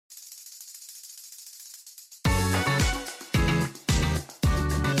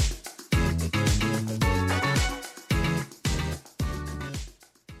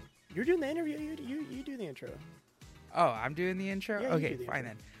You're doing the interview. You do the intro. Oh, I'm doing the intro? Yeah, you okay, do the fine intro.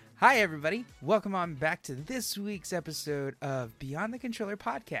 then. Hi, everybody. Welcome on back to this week's episode of Beyond the Controller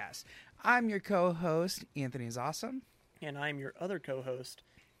podcast. I'm your co-host, Anthony is Awesome. And I'm your other co-host,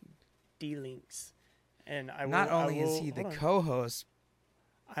 D-Links. And Not only is he the co-host,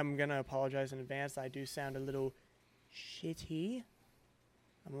 I'm going to apologize in advance. I do sound a little shitty.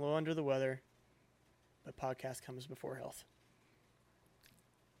 I'm a little under the weather. But podcast comes before health.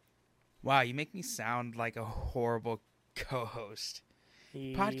 wow, you make me sound like a horrible co-host.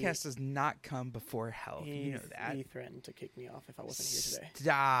 Podcast does not come before health. You know that. He threatened to kick me off if I wasn't here today.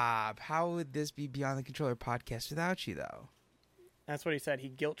 Stop. How would this be Beyond the Controller podcast without you, though? That's what he said. He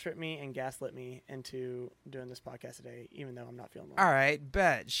guilt-tripped me and gaslit me into doing this podcast today, even though I'm not feeling well. All right,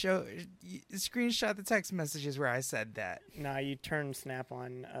 bet. Screenshot the text messages where I said that. Nah, you turn Snap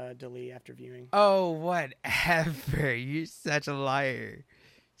on delete after viewing. Oh, whatever. You're such a liar.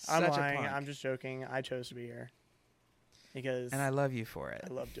 I'm Such a lying. punk. I'm just joking. I chose to be here because And I love you for it.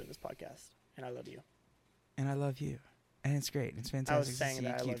 I love doing this podcast, and I love you. And I love you. And it's great. It's I was fantastic to saying see that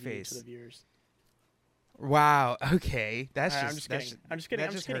I your cute love you face. to the viewers. Wow. Okay. That's All right, just I'm just kidding. I'm just kidding. that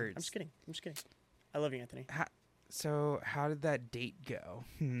I'm just just kidding. hurts. I'm just kidding. I'm just kidding. I love you, Anthony. So how did that date go?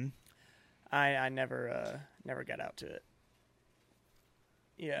 I never got out to it.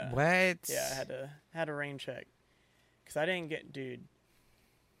 Yeah. What? Yeah, I had a rain check because I didn't get. Dude,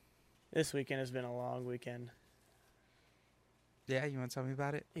 this weekend has been a long weekend. Yeah, you want to tell me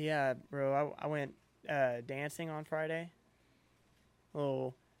about it? Yeah, bro. I went dancing on Friday. A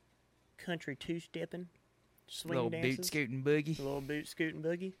little country two-stepping, swing Little dances. boot scooting boogie. A little boot scooting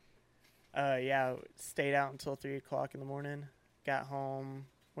boogie. Yeah, stayed out until 3 o'clock in the morning. Got home,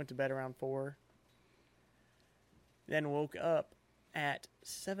 went to bed around 4. Then woke up at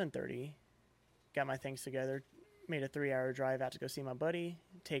 7:30. Got my things together. Made a 3-hour drive out to go see my buddy.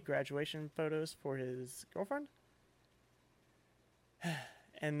 Take graduation photos for his girlfriend.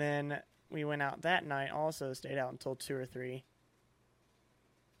 And then we went out that night. Also stayed out until 2 or 3.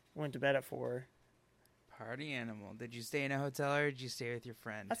 Went to bed at 4. Party animal. Did you stay in a hotel or did you stay with your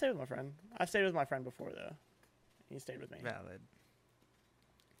friend? I stayed with my friend. I stayed with my friend before, though. He stayed with me. Valid.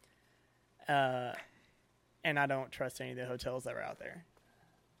 And I don't trust any of the hotels that were out there.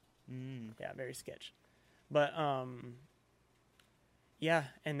 Yeah, very sketch. But, yeah,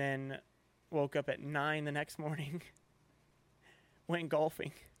 and then woke up at 9 the next morning. Went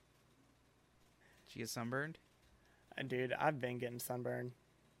golfing. Did you get sunburned? Dude, I've been getting sunburned.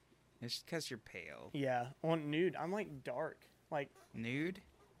 It's because you're pale. Yeah. Well, nude. I'm, like, dark. Like, Nude?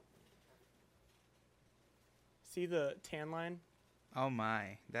 see the tan line? Oh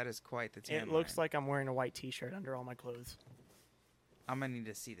my, that is quite the tan It looks line. like I'm wearing a white t-shirt under all my clothes. I'm gonna need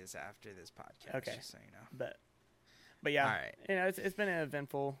to see this after this podcast, Okay. just so you know. But yeah, All right. you know, it's been an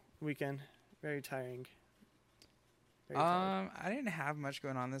eventful weekend. Very tiring. Very tired. I didn't have much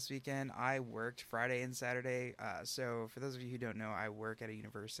going on this weekend. I worked Friday and Saturday. So for those of you who don't know, I work at a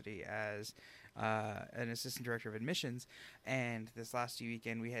university as an assistant director of admissions. And this last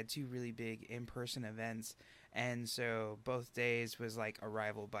weekend, we had 2 really big in-person events. And so both days was like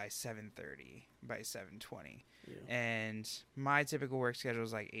arrival by 7:30, by 7:20. Yeah. And my typical work schedule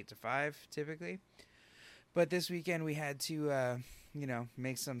is like 8 to 5 typically. But this weekend we had to,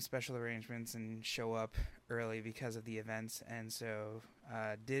 make some special arrangements and show up early because of the events. And so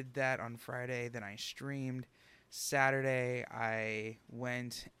did that on Friday. Then I streamed. Saturday I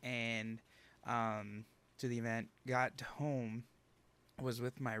went and to the event, got home, was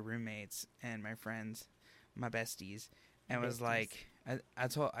with my roommates and my friends, my besties, and was like, I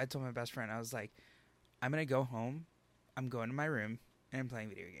told my best friend, I was like, I'm going to go home. I'm going to my room and I'm playing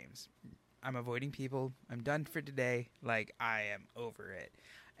video games. I'm avoiding people. I'm done for today. Like, I am over it.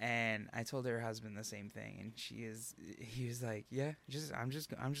 And I told her husband the same thing, and he was like, yeah, I'm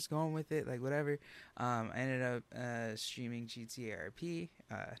just going with it, like whatever. I ended up streaming GTA RP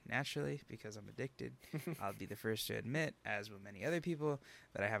naturally because I'm addicted. I'll be the first to admit, as will many other people,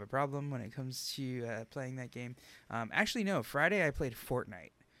 that I have a problem when it comes to playing that game. Actually, no. Friday I played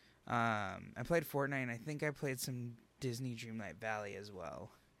Fortnite. I played Fortnite, and I think I played some Disney Dreamlight Valley as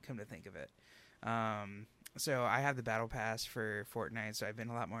well. Come to think of it. So I have the battle pass for Fortnite, so I've been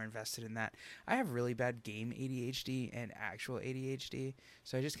a lot more invested in that. I have really bad game ADHD and actual ADHD,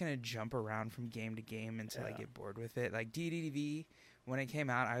 so I just kind of jump around from game to game until I get bored with it. Like DDDV, when it came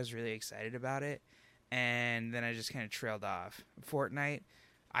out, I was really excited about it, and then I just kind of trailed off. Fortnite,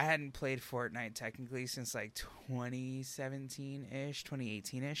 I hadn't played Fortnite technically since like 2017-ish,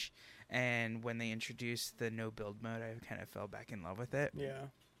 2018-ish, and when they introduced the no build mode, I kind of fell back in love with it. Yeah.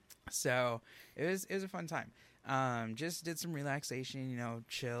 So it was a fun time. Just did some relaxation,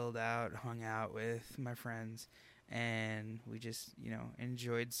 chilled out, hung out with my friends, and we just,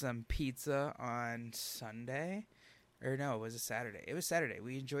 enjoyed some pizza on Sunday. Or no, it was a Saturday. It was Saturday.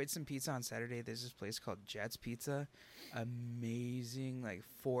 We enjoyed some pizza on Saturday. There's this place called Jets Pizza. Amazing, like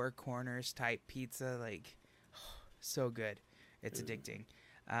 4 corners type pizza. Like, so good. It's addicting.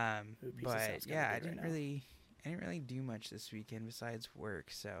 But yeah, I didn't really do much this weekend besides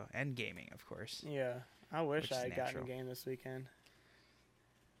work. And gaming, of course. Yeah, I wish I had gotten a game this weekend.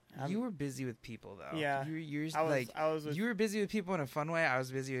 You were busy with people though. Yeah, you were busy with people in a fun way. I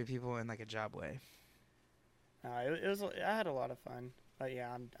was busy with people in like a job way. It was. I had a lot of fun, but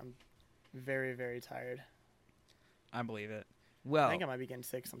yeah, I'm very, very tired. I believe it. Well, I think I might be getting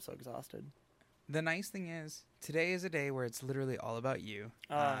sick. I'm so exhausted. The nice thing is, today is a day where it's literally all about you.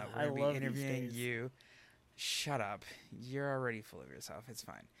 I love be interviewing these days. you. Shut up. You're already full of yourself. It's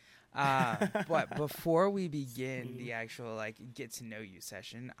fine. But before we begin the actual get to know you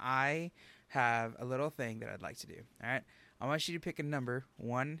session, I have a little thing that I'd like to do. All right, I want you to pick a number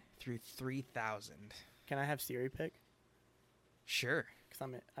 1 through 3,000. Can I have Siri pick? Sure.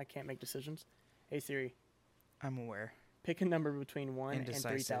 Because I can't make decisions. Hey Siri. I'm aware. Pick a number between 1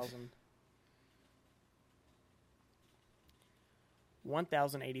 Indecisive. and 3,000.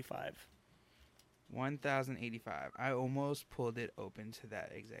 1,085. 1,085. I almost pulled it open to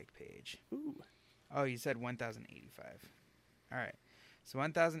that exact page. Ooh. Oh, you said 1,085. All right. So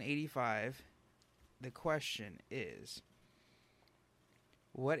 1,085. The question is,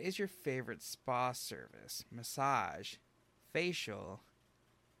 what is your favorite spa service, massage, facial,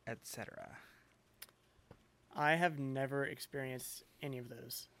 etc.? I have never experienced any of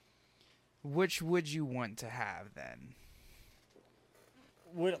those. Which would you want to have then?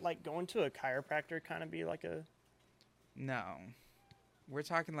 Would going to a chiropractor kind of be like a... No. We're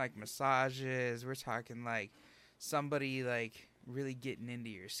talking like massages. We're talking like somebody really getting into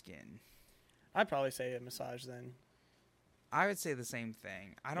your skin. I'd probably say a massage then. I would say the same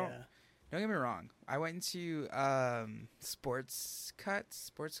thing. Don't get me wrong. I went to Sports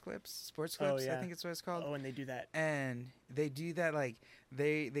Clips. Oh, yeah. I think it's what it's called. Oh, and they do that. And they do that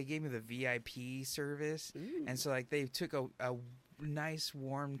they gave me the VIP service. Ooh. And so they took a nice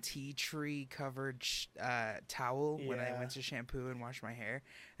warm tea tree covered towel when I went to shampoo and wash my hair,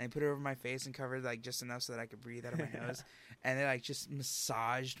 and they put it over my face and covered just enough so that I could breathe out of my nose, and they just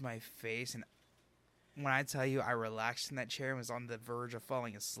massaged my face. And when I tell you I relaxed in that chair and was on the verge of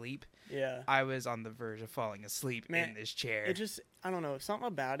falling asleep, yeah, I was on the verge of falling asleep in this chair. It just, I don't know, something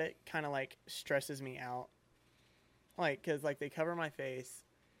about it kind of stresses me out, because they cover my face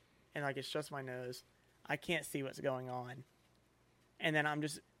and it's just my nose. I can't see what's going on. And then I'm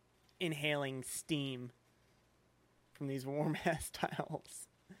just inhaling steam from these warm-ass towels.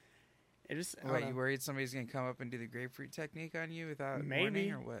 It just... What, you worried somebody's going to come up and do the grapefruit technique on you without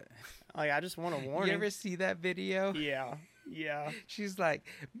warning or what? I just want a warning. You ever see that video? Yeah. She's like,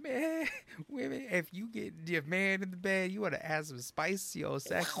 man, women, if you get your man in the bed, you want to add some spice to your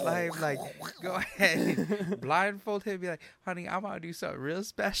sex life. Go ahead. Blindfold him. Be like, honey, I want to do something real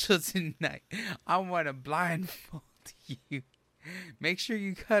special tonight. I want to blindfold you. Make sure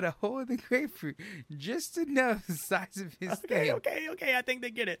you cut a hole in the grapefruit just to know the size of his thing. Okay. I think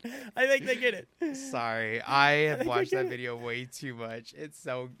they get it. Sorry, I have watched that video way too much. It's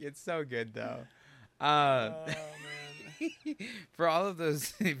so good though. Man. For all of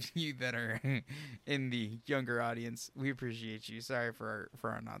those of you that are in the younger audience, we appreciate you. Sorry for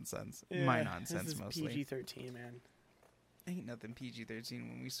our nonsense. Yeah, my nonsense this is mostly. PG-13, man. Ain't nothing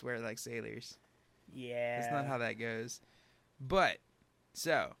PG-13 when we swear like sailors. Yeah. That's not how that goes. But,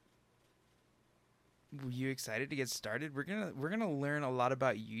 so, were you excited to get started? We're gonna learn a lot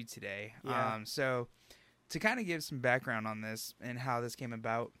about you today. Yeah. So, to kind of give some background on this and how this came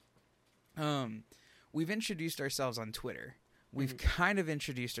about, we've introduced ourselves on Twitter. We've kind of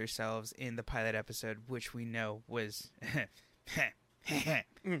introduced ourselves in the pilot episode, which we know was...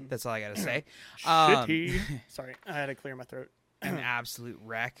 That's all I gotta say. Shitty. Sorry, I had to clear my throat. An absolute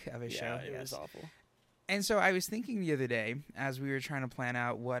wreck of a show. It was awful. And so I was thinking the other day, as we were trying to plan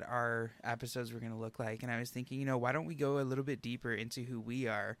out what our episodes were going to look like, and I was thinking, why don't we go a little bit deeper into who we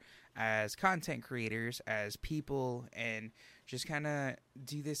are as content creators, as people, and just kind of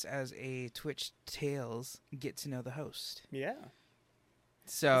do this as a Twitch Tales get to know the host. Yeah.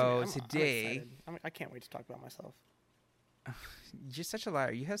 So I'm today... I can't wait to talk about myself. You're such a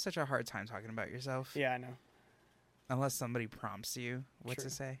liar. You have such a hard time talking about yourself. Yeah, I know. Unless somebody prompts you what True. to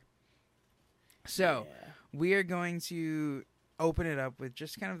say. So, we are going to open it up with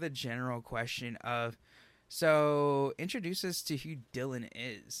just kind of the general question of, so, introduce us to who Dylan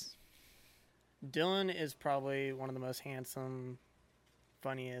is. Dylan is probably one of the most handsome,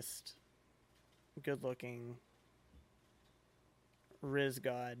 funniest, good-looking Riz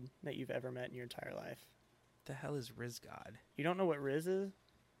God that you've ever met in your entire life. The hell is Riz God? You don't know what Riz is?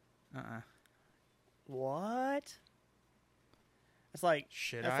 What? It's like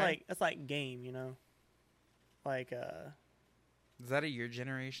that's like game, you know? Like Is that a your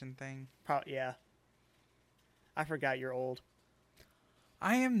generation thing? Yeah. I forgot you're old.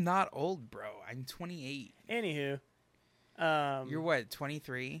 I am not old, bro. I'm 28. Anywho, you're what,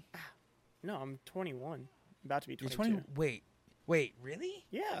 23? No, I'm 21. About to be 22. You're 20. Wait, really?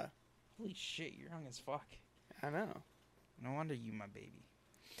 Yeah. Holy shit, you're young as fuck. I know. No wonder you my baby.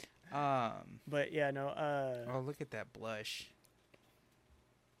 But yeah, no. Oh, look at that blush.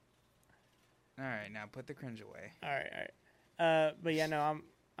 All right, now put the cringe away. All right. But yeah, no,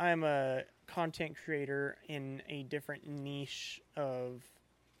 I'm a content creator in a different niche of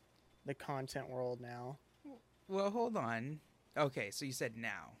the content world now. Well, hold on. Okay, so you said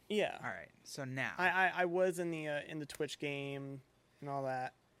now. Yeah. All right, so now. I was in the Twitch game and all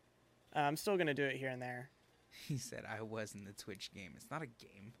that. I'm still gonna do it here and there. He said I was in the Twitch game. It's not a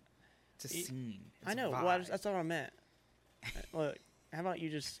game. It's a scene. It's I know. a vibe. Well, that's what I meant. Look, how about you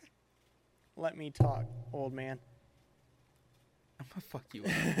just let me talk, old man? I'm gonna fuck you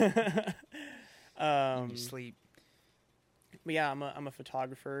up. In your Um, sleep. But yeah, I'm a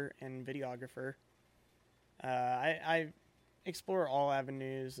photographer and videographer. I explore all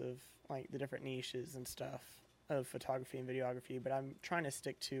avenues of like the different niches and stuff of photography and videography, but I'm trying to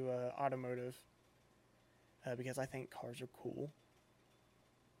stick to automotive because I think cars are cool.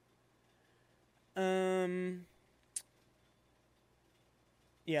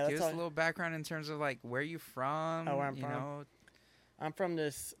 Yeah, Give that's us all. a little background in terms of like where you from. Oh, where I'm you from? know, I'm from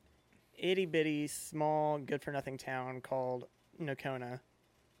this itty bitty small good for nothing town called Nocona.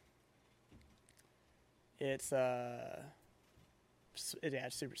 It's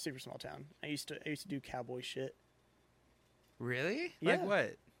super small town. I used to do cowboy shit, really? Yeah. Like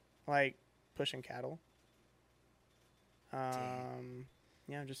what? like pushing cattle. Damn.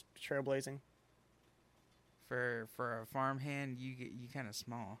 Yeah, just trailblazing. For a farmhand, you kind of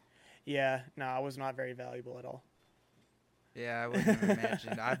small. Yeah, no, I was not very valuable at all. Yeah, I wouldn't have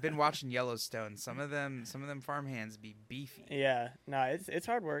imagined. I've been watching Yellowstone. Some of them farmhands be beefy. Yeah, no, it's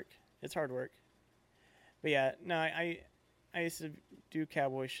hard work. It's hard work. But yeah, no, I used to do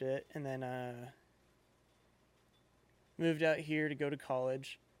cowboy shit, and then moved out here to go to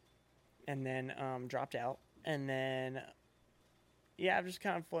college, and then dropped out, and then yeah, I'm just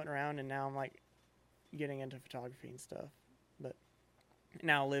kind of floating around, and now I'm like getting into photography and stuff. But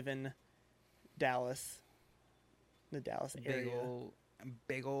now I live in Dallas, the Dallas area.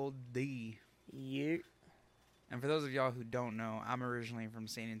 Big old D. Yeah. And for those of y'all who don't know, I'm originally from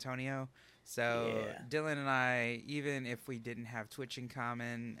San Antonio. So Yeah. Dylan and I, even if we didn't have Twitch in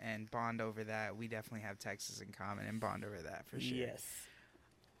common and bond over that, we definitely have Texas in common and bond over that for sure. Yes.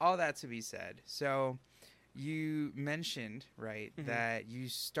 All that to be said. So you mentioned, right, Mhm. that you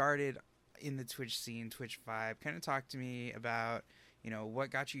started in the Twitch scene, Twitch vibe. Kind of talk to me about,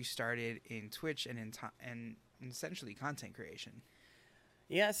 what got you started in Twitch and and essentially content creation.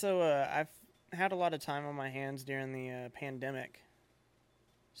 Yeah, so I've had a lot of time on my hands during the pandemic.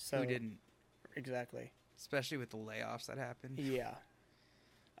 So Who didn't? Exactly. Especially with the layoffs that happened. Yeah.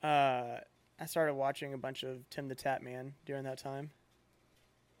 I started watching a bunch of Tim the Tap Man during that time.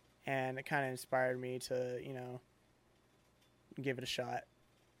 And it kind of inspired me to, give it a shot.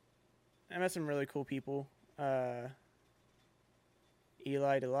 I met some really cool people.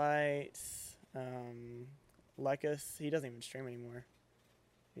 Eli Delights, Lekus. He doesn't even stream anymore.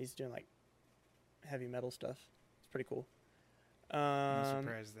 He's doing like heavy metal stuff. It's pretty cool. I'm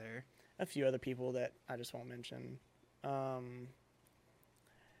surprised there. A few other people that I just won't mention.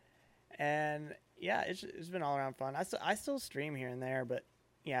 And yeah, it's been all around fun. I still stream here and there, but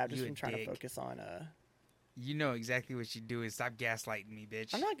yeah, I've just You a been trying dick. to focus on. You know exactly what you do is stop gaslighting me,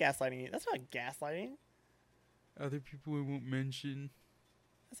 bitch. I'm not gaslighting you. That's not gaslighting. Other people I won't mention.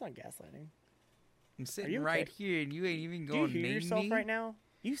 That's not gaslighting. I'm sitting you right okay? here and you ain't even Do you going to hear name yourself me? right now?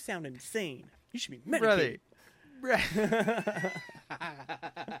 You sound insane. You should be Brother. medicated.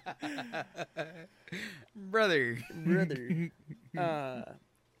 Brother. Brother. I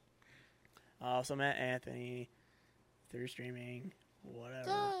also met Anthony through streaming,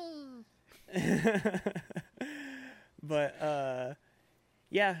 whatever. But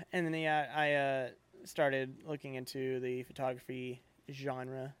yeah, and then I started looking into the photography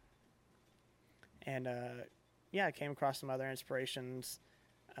genre, and yeah, I came across some other inspirations.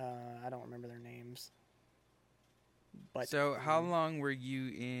 I don't remember their names. But So how long were you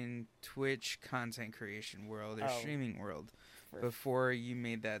in Twitch content creation world or Oh. streaming world For before you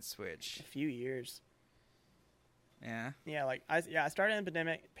made that switch? a few years. Yeah, Yeah, like I started in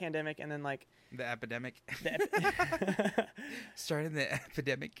pandemic, and then like the epidemic. the Started the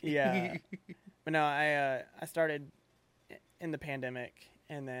epidemic. Yeah. But no, I started in the pandemic,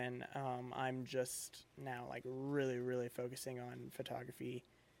 and then I'm just now like really focusing on photography.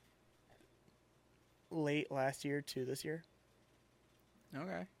 Late last year to this year.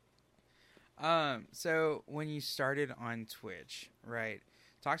 Okay. So when you started on Twitch, right?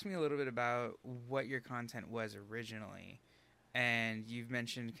 Talk to me a little bit about what your content was originally. And you've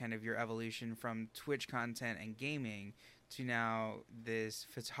mentioned kind of your evolution from Twitch content and gaming to now this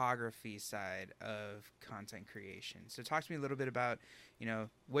photography side of content creation. So talk to me a little bit about,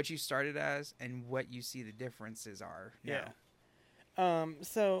 what you started as and what you see the differences are now. Yeah.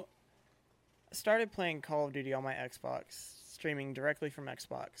 So I started playing Call of Duty on my Xbox, streaming directly from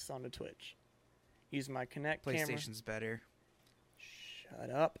Xbox onto Twitch. Using my Kinect camera. PlayStation's better. Shut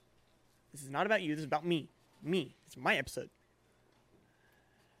up. This is not about you. This is about me. Me. It's my episode.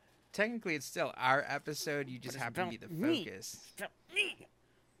 Technically, it's still our episode. You just it's happen to be the about me. focus. It's about me.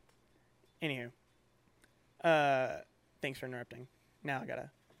 Anywho. Thanks for interrupting. Now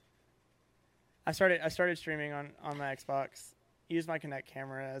I started streaming on my Xbox. Used my Kinect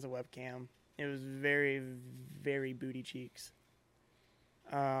camera as a webcam. It was very, very booty cheeks.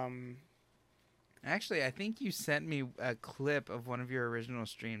 Actually, I think you sent me a clip of one of your original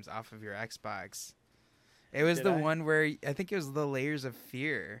streams off of your Xbox. It was Did the I? one where I think it was the Layers of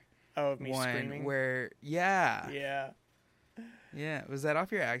Fear Oh, of me one screaming. where Yeah. Was that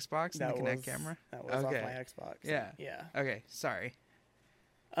off your Xbox and That the was Kinect camera? That was Okay. off my Xbox. Yeah. Yeah. Okay, sorry.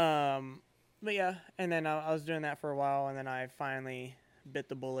 But yeah, and then I was doing that for a while, and then I finally bit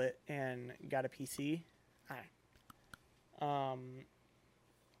the bullet and got a PC. I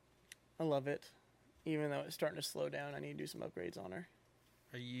love it, even though it's starting to slow down. I need to do some upgrades on her.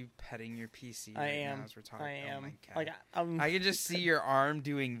 Are you petting your PC I right am. now as we're talking? I am. Oh my God. Like I can just see your arm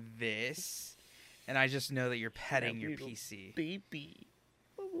doing this, and I just know that you're petting your little PC. baby.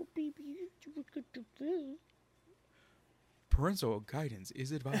 Oh, baby. Parental guidance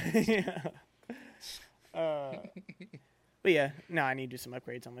is advised. Yeah. But yeah, no, I need to do some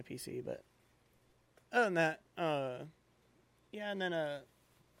upgrades on my PC. But other than that, yeah, and then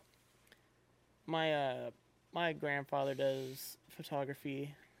my grandfather does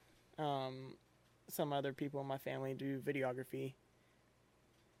photography. Some other people in my family do videography.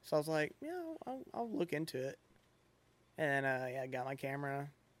 So I was like, yeah, I'll look into it. And yeah, I got my camera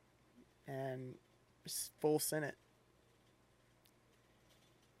and just full sent it.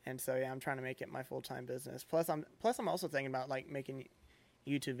 And so yeah, I'm trying to make it my full-time business. Plus I'm also thinking about like making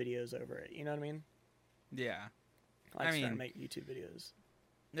YouTube videos over it. You know what I mean? Yeah. Like I starting to mean- make YouTube videos.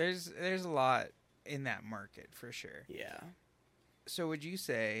 There's a lot in that market for sure. Yeah. So would you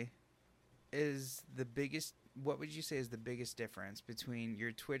say what would you say is the biggest difference between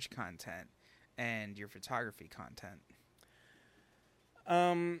your Twitch content and your photography content?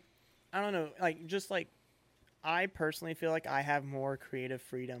 I don't know. I personally feel like I have more creative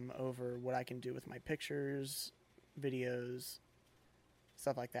freedom over what I can do with my pictures, videos,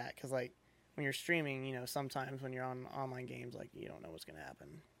 stuff like that. Because like when you're streaming, sometimes when you're on online games, like you don't know what's gonna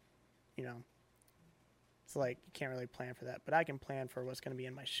happen. So like you can't really plan for that. But I can plan for what's gonna be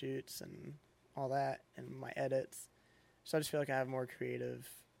in my shoots and all that and my edits. So I just feel like I have more creative.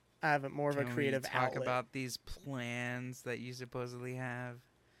 I have more of a creative Can we talk outlet. about these plans that you supposedly have?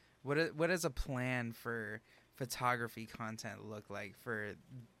 What does a plan for photography content look like for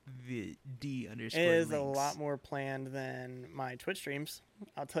the D underscore It is links? a lot more planned than my Twitch streams.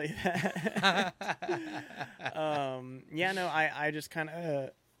 I'll tell you that. Yeah, no, I just kind of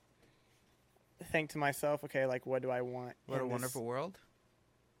think to myself, okay, like, what do I want? What a in this- wonderful world.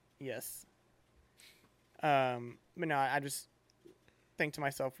 Yes. But no, I just think to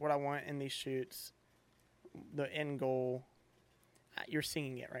myself, what I want in these shoots, the end goal. You're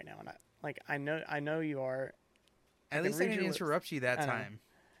singing it right now, and I know you are. At can least I read didn't your lips. interrupt you that I know. time.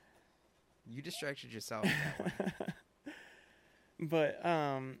 You distracted yourself that way. But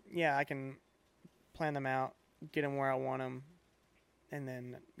yeah, I can plan them out, get them where I want them, and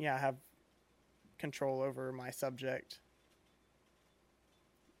then yeah, I have control over my subject,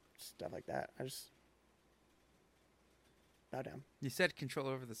 stuff like that. I just bow down. You said control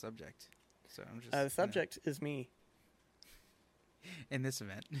over the subject, so I'm just The subject is me in this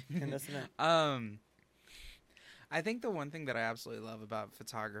event. in this event. I think the one thing that I absolutely love about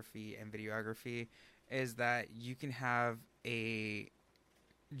photography and videography is that you can have a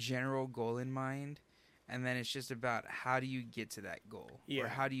general goal in mind And then it's just about how do you get to that goal, Yeah. or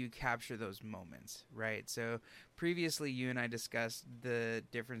how do you capture those moments, right? So previously you and I discussed the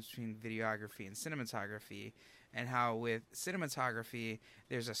difference between videography and cinematography, and how with cinematography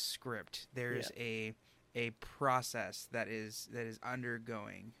there's a script, there's a process that is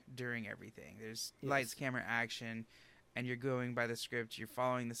undergoing during everything. There's lights, camera, action, and you're going by the script, you're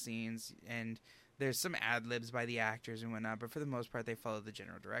following the scenes, and there's some ad-libs by the actors and whatnot, but for the most part, they follow the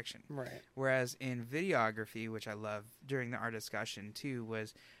general direction. Right. Whereas in videography, which I love during our discussion too,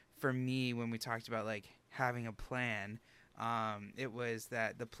 was for me when we talked about like having a plan, it was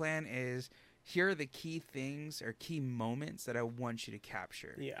that the plan is, here are the key things or key moments that I want you to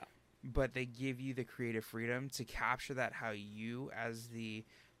capture. Yeah. But they give you the creative freedom to capture that how you, as the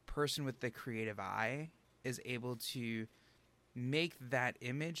person with the creative eye, is able to make that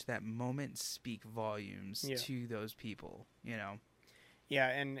image, that moment, speak volumes to those people, you know? Yeah,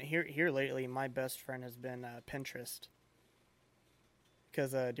 and here lately, my best friend has been Pinterest.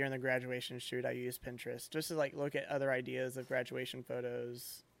 Because during the graduation shoot, I used Pinterest just to like look at other ideas of graduation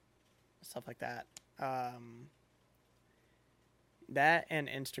photos, stuff like that. That and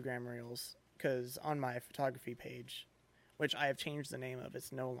Instagram Reels, because on my photography page, which I have changed the name of,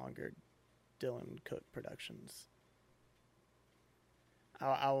 it's no longer Dylan Cook Productions.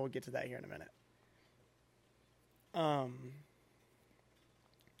 I will get to that here in a minute.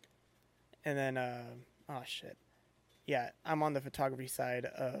 And then, oh shit. Yeah, I'm on the photography side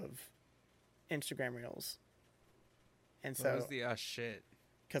of Instagram Reels. And so. What was the shit?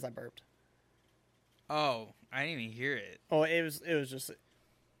 Because I burped. Oh, I didn't even hear it. Oh, it was just.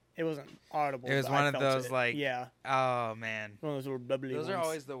 It wasn't audible. It was one of those like. Yeah. Oh man. One of those little bubbly Those ones. are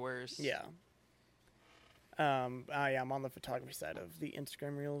always the worst. Yeah. Yeah, I'm on the photography side of the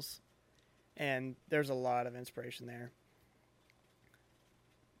Instagram Reels, and there's a lot of inspiration there.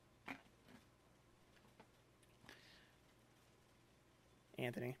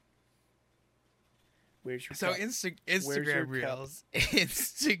 Anthony, where's your so cup? Instagram Reels,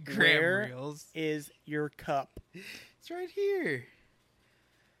 Instagram Where Reels is your cup? It's right here.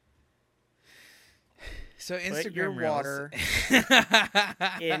 So Instagram Put your Reels. water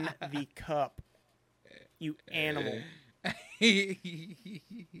in the cup. You animal.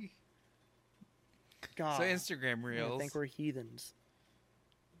 God. So Instagram Reels. I think we're heathens.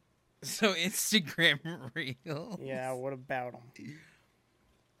 So Instagram Reels. Yeah, what about them?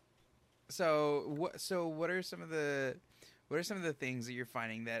 So what are some of the things that you're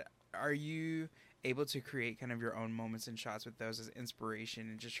finding that are you able to create kind of your own moments and shots with those as inspiration,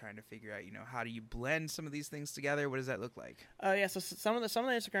 and just trying to figure out, you know, how do you blend some of these things together? What does that look like? Yeah, so some of the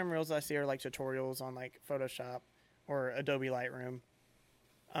Instagram Reels I see are like tutorials on like Photoshop or Adobe Lightroom.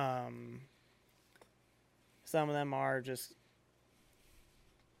 Some of them are just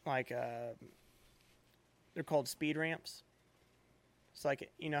like they're called speed ramps. It's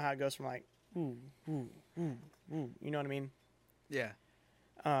like, you know how it goes from like ooh, ooh, ooh, ooh, you know what I mean? Yeah.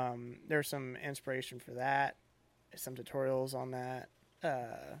 There's some inspiration for that, some tutorials on that,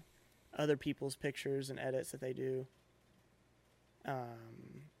 other people's pictures and edits that they do. Yeah,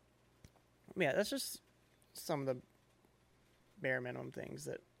 that's just some of the bare minimum things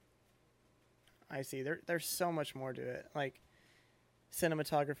that I see. There's so much more to it, like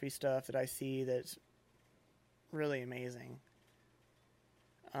cinematography stuff that I see that's really amazing.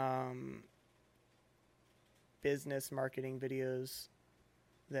 Business marketing videos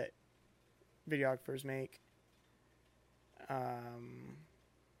that videographers make.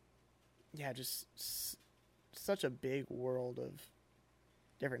 Yeah, just such a big world of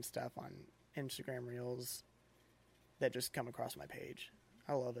different stuff on Instagram Reels that just come across my page.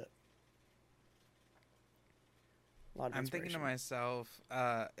 I love it. I'm thinking to myself,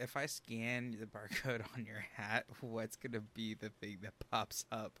 if I scan the barcode on your hat, what's going to be the thing that pops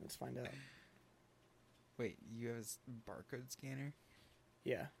up? Let's find out. Wait, you have a barcode scanner?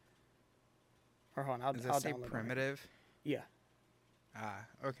 Yeah. Or hold on, Does that say download primitive? it. Yeah. Ah,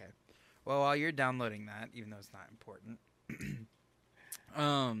 okay. Well, while you're downloading that, even though it's not important,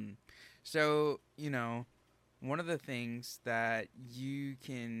 so, you know, one of the things that you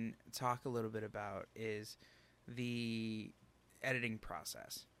can talk a little bit about is the editing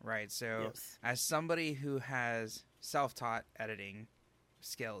process, right? So Yes. as somebody who has self-taught editing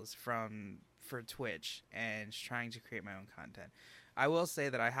skills for Twitch and trying to create my own content, I will say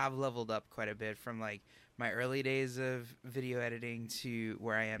that I have leveled up quite a bit from like my early days of video editing to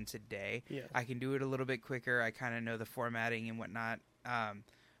where I am today. Yeah. I can do it a little bit quicker. I kind of know the formatting and whatnot.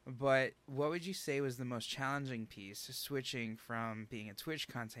 But what would you say was the most challenging piece, switching from being a Twitch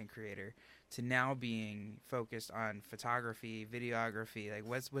content creator to now being focused on photography, videography? Like,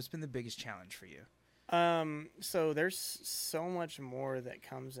 what's been the biggest challenge for you? So there's so much more that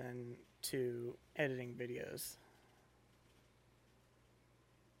comes in to editing videos.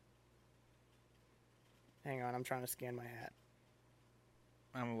 Hang on, I'm trying to scan my hat.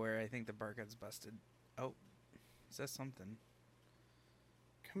 I'm aware. I think the barcode's busted. Oh, is that something?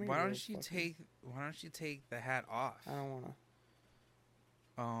 Come here, Why little don't you fucker. take the hat off? I don't wanna.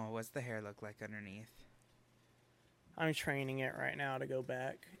 Oh, what's the hair look like underneath? I'm training it right now to go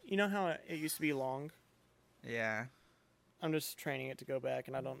back. You know how it used to be long? Yeah. I'm just training it to go back,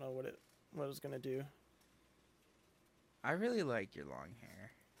 and I don't know what it's gonna do. I really like your long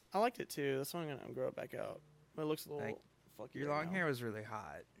hair. I liked it too. That's why I'm gonna grow it back out. But it looks a little Like, fucky. Your right long now. hair was really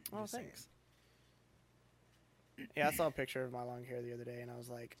hot. I'm Oh, just saying. thanks. Yeah, I saw a picture of my long hair the other day, and I was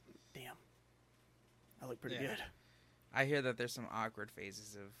like, "Damn, I look pretty Yeah. good." I hear that there's some awkward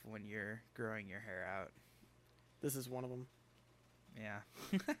phases of when you're growing your hair out. This is one of them. Yeah.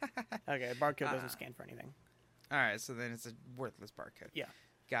 Okay, barcode Ah. doesn't scan for anything. All right, so then it's a worthless barcode. Yeah.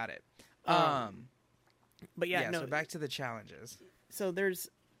 Got it. But yeah, no. So back to the challenges. So there's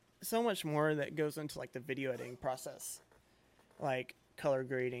so much more that goes into like the video editing process, like color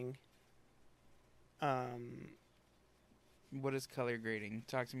grading. What is color grading?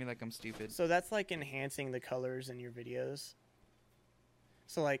 Talk to me like I'm stupid. So that's like enhancing the colors in your videos.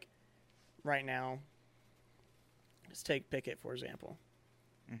 So like right now, let's take Picket for example.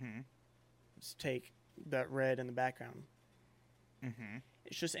 Mm-hmm. Let's take that red in the background. Mm-hmm.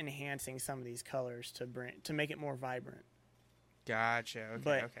 It's just enhancing some of these colors to make it more vibrant. Gotcha. Okay.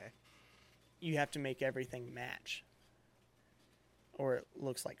 But- Okay. You have to make everything match, or it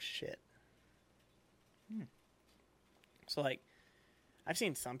looks like shit. Hmm. So like, I've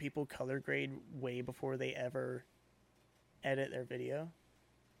seen some people color grade way before they ever edit their video.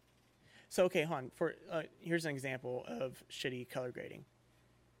 So okay, hon. Here's an example of shitty color grading.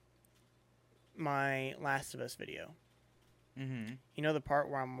 My Last of Us video. Mm-hmm. You know the part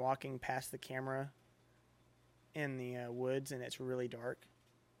where I'm walking past the camera in the woods and it's really dark?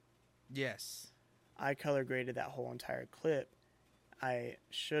 Yes. I color graded that whole entire clip. I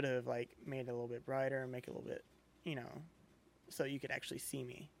should have like made it a little bit brighter and make it a little bit, so you could actually see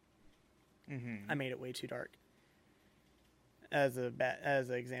me. Mm-hmm. I made it way too dark. As an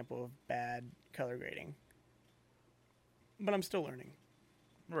example of bad color grading. But I'm still learning.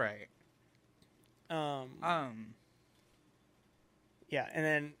 Right. Yeah, and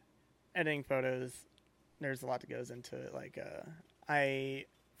then editing photos, there's a lot that goes into it. Like,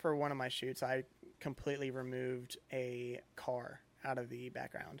 for one of my shoots, I completely removed a car out of the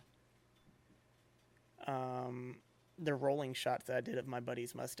background. The rolling shots that I did of my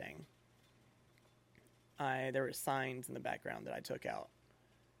buddy's Mustang, there were signs in the background that I took out.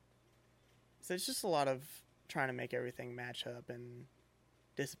 So it's just a lot of trying to make everything match up and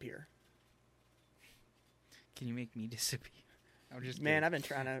disappear. Can you make me disappear? I'm just Man, I've been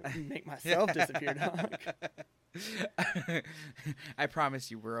trying to make myself disappear, dog. I promise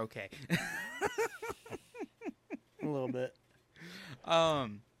you, we're okay. A little bit.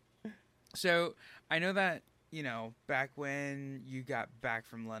 So I know that, back when you got back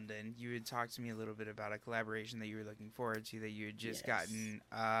from London, you had talked to me a little bit about a collaboration that you were looking forward to that you had just Yes. gotten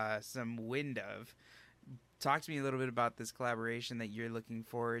some wind of. Talk to me a little bit about this collaboration that you're looking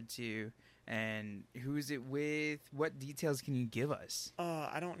forward to, and who is it with? What details can you give us?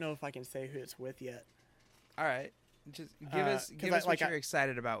 I don't know if I can say who it's with yet. All right, just give us 'cause what you're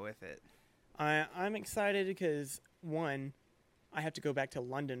excited about with it. I'm excited because, one, I have to go back to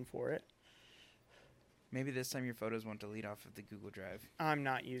London for it. Maybe this time your photos won't delete off of the Google Drive. I'm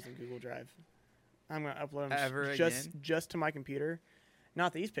not using Google Drive. I'm going to upload them Ever just again? to my computer.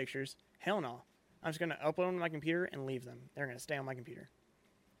 Not these pictures. Hell no. I'm just going to upload them to my computer and leave them. They're going to stay on my computer.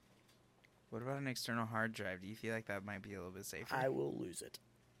 What about an external hard drive? Do you feel like that might be a little bit safer? I will lose it.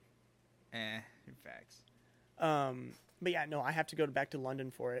 Facts. But yeah, no, I have to go back to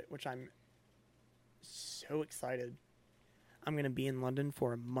London for it, which I'm so excited. I'm going to be in London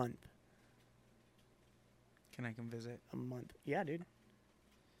for a month. Can I come visit? A month. Yeah, dude.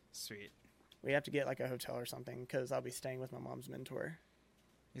 Sweet. We have to get like a hotel or something because I'll be staying with my mom's mentor.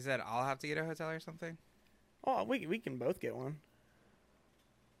 You said I'll have to get a hotel or something? Oh, we can both get one.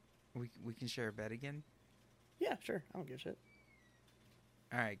 We can share a bed again? Yeah, sure. I don't give a shit.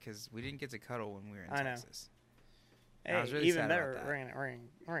 All right, because we didn't get to cuddle when we were in I know. Texas. Hey, I was really even sad better, about that.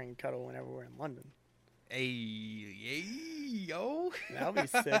 we're gonna cuddle whenever we're in London. Hey, yo. That'll be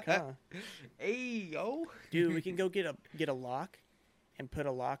sick, huh? Hey, yo. Dude, we can go get a lock and put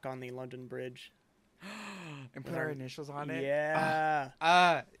a lock on the London Bridge. And put our initials on it? Yeah.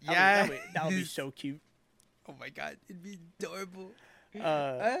 Yeah. That would be so cute. Oh my god, it'd be adorable.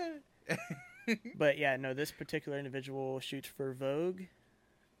 But yeah, no, this particular individual shoots for Vogue.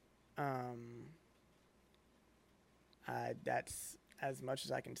 That's as much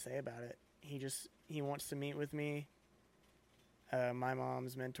as I can say about it. He wants to meet with me. My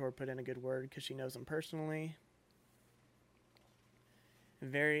mom's mentor put in a good word because she knows him personally. Is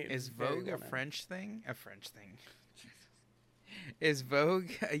very Vogue a well-known. French thing? A French thing. Is Vogue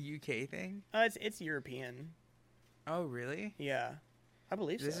a UK thing? It's European. Oh, really? Yeah, I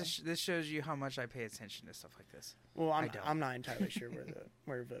believe so. This shows you how much I pay attention to stuff like this. Well, I don't. I'm not entirely sure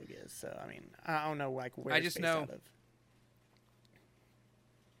where Vogue is. So I mean, I don't know like where I it's just based know- out of.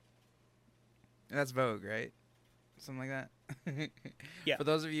 That's Vogue, right? Something like that. Yeah. For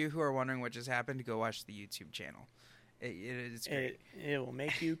those of you who are wondering what just happened, go watch the YouTube channel. It's great. It will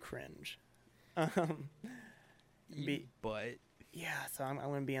make you cringe. But Yeah, so I'm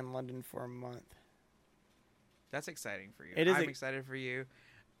going to be in London for a month. that's exciting for you. It is I'm excited for you.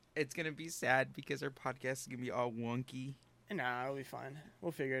 It's gonna be sad because our podcast is gonna be all wonky. Nah, it'll be fine.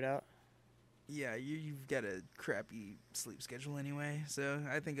 We'll figure it out. Yeah, you've got a crappy sleep schedule anyway, so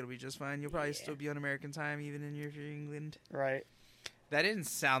I think it'll be just fine. You'll probably Yeah. still be on American time, even if you're England. Right. That didn't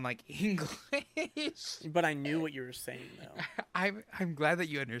sound like English. But I knew what you were saying, though. I'm glad that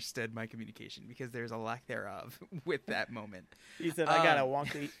you understood my communication because there's a lack thereof with that moment. You said I got a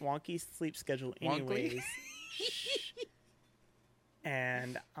wonky sleep schedule Wonkly? anyways. Shh.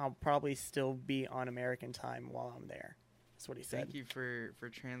 And I'll probably still be on American time while I'm there. That's what he said. Thank you for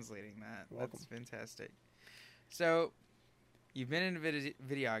translating that. You're welcome. That's fantastic. So, you've been into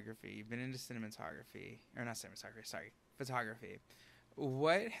videography. You've been into cinematography. Or not cinematography, sorry. Photography.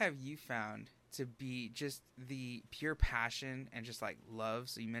 What have you found to be just the pure passion and just like love?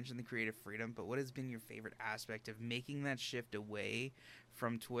 So you mentioned the creative freedom, but what has been your favorite aspect of making that shift away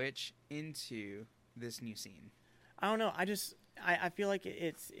from Twitch into this new scene? I don't know. I feel like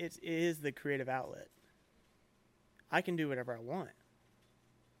it is the creative outlet. I can do whatever I want.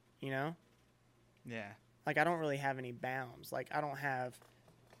 You know? Yeah. Like, I don't really have any bounds. Like, I don't have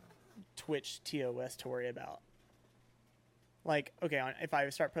Twitch TOS to worry about. Like, okay, if I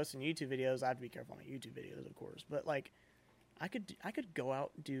start posting YouTube videos, I have to be careful on my YouTube videos, of course. But, like, I could go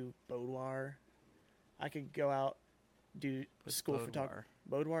out and do boudoir. I could go out do What's school boudoir? photography.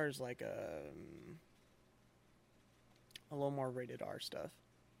 Boudoir is like a little more rated R stuff.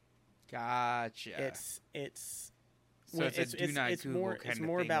 Gotcha. It's so it's a do not Google more, kind it's of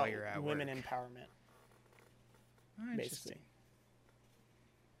more thing about while you're at women work. empowerment, Oh, interesting.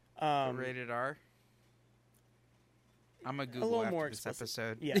 basically. Rated R. I'm gonna a Google little after more this explicit.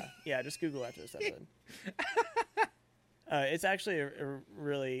 episode. Yeah, just Google after this episode. It's actually a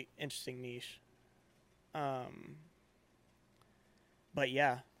really interesting niche. But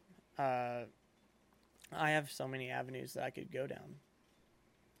yeah, I have so many avenues that I could go down.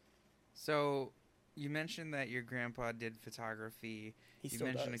 So, you mentioned that your grandpa did photography. He You still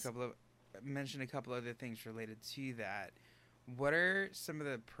mentioned does. a couple other things related to that. What are some of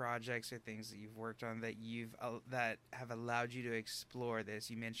the projects or things that you've worked on that that have allowed you to explore this?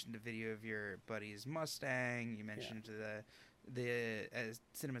 You mentioned a video of your buddy's Mustang. You mentioned the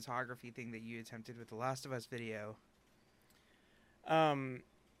cinematography thing that you attempted with the Last of Us video.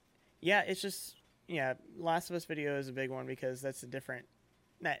 Yeah, it's just Last of Us video is a big one because that's a different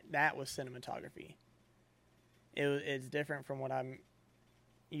that was cinematography. It's different from what I'm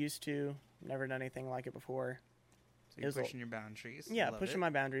used to. Never done anything like it before. So you're It was pushing your boundaries. Yeah, Love pushing it.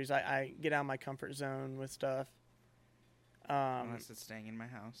 my boundaries. I get out of my comfort zone with stuff. Unless it's staying in my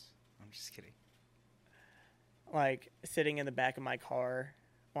house. I'm just kidding. Like sitting in the back of my car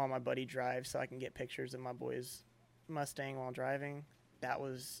while my buddy drives so I can get pictures of my boy's Mustang while driving. That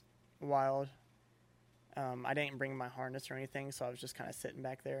was wild. I didn't bring my harness or anything, so I was just kind of sitting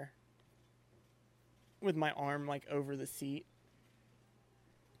back there with my arm like over the seat.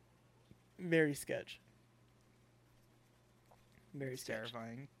 Very sketch. Very It's sketch.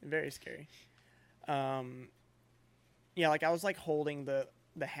 terrifying. Very scary. Yeah, like I was like holding the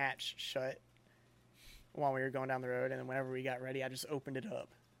hatch shut while we were going down the road, and then whenever we got ready, I just opened it up,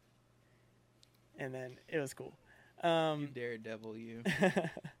 and then it was cool. You daredevil, you.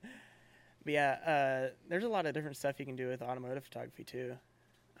 But yeah, there's a lot of different stuff you can do with automotive photography too.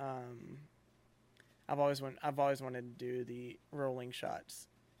 I've always wanted to do the rolling shots,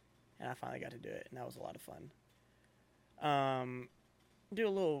 and I finally got to do it, and that was a lot of fun. Do a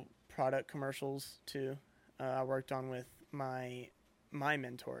little product commercials too. I worked on with my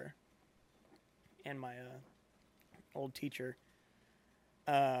mentor and my old teacher,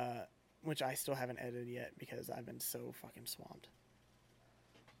 which I still haven't edited yet because I've been so fucking swamped.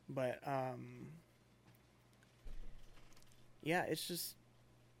 But yeah, it's just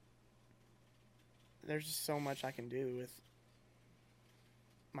there's just so much I can do with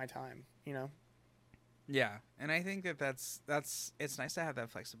my time, you know? Yeah, and I think that's it's nice to have that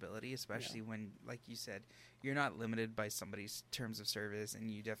flexibility, especially when, like you said, you're not limited by somebody's terms of service, and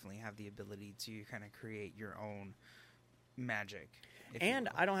you definitely have the ability to kind of create your own magic. And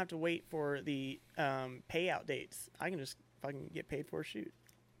I don't have to wait for the payout dates. I can just fucking get paid for a shoot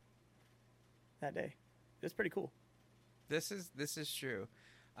that day. It's pretty cool. This is true.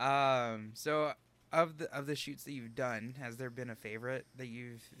 So of the shoots that you've done, has there been a favorite that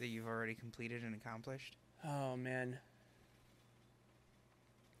you've already completed and accomplished? Oh man,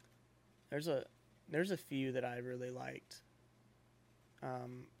 there's a few that I really liked.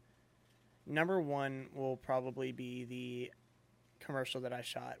 Number one will probably be the commercial that I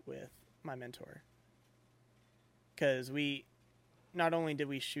shot with my mentor, because we not only did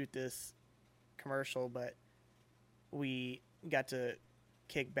we shoot this commercial, but we got to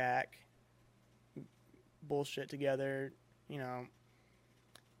kick back, bullshit together, you know,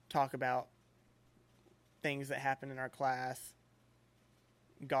 talk about things that happened in our class,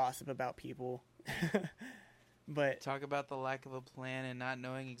 gossip about people. But talk about the lack of a plan and not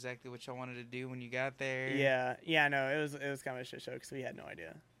knowing exactly what y'all wanted to do when you got there. Yeah, no, it was kind of a shit show because we had no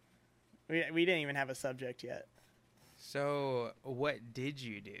idea. We didn't even have a subject yet. So what did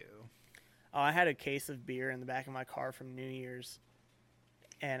you do? Oh, I had a case of beer in the back of my car from New Year's,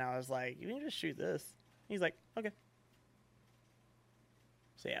 and I was like, "You can just shoot this." He's like, "Okay."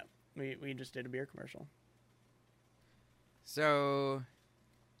 So yeah, we just did a beer commercial. So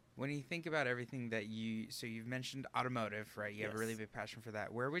when you think about everything that you've mentioned automotive, right? You have a really big passion for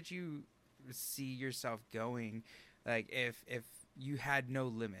that. Where would you see yourself going? Like if you had no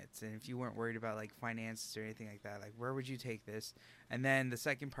limits and if you weren't worried about like finances or anything like that, like where would you take this? And then the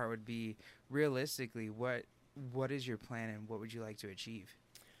second part would be realistically, what is your plan and what would you like to achieve?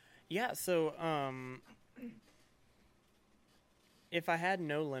 Yeah, so if I had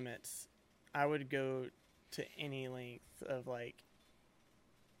no limits, I would go to any length of like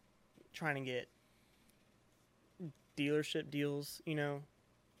trying to get dealership deals, you know,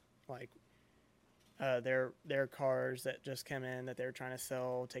 like their cars that just come in that they're trying to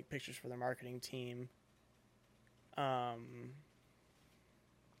sell, take pictures for their marketing team,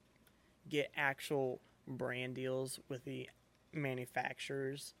 get actual brand deals with the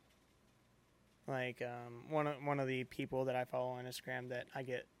manufacturers. Like one of the people that I follow on Instagram that I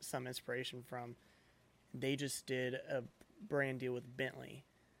get some inspiration from, they just did a brand deal with Bentley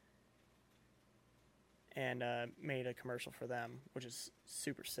and made a commercial for them, which is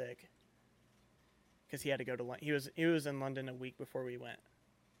super sick. Because he had to go to London. He was in London a week before we went.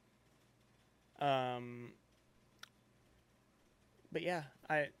 But yeah,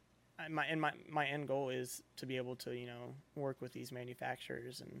 my end goal is to be able to, you know, work with these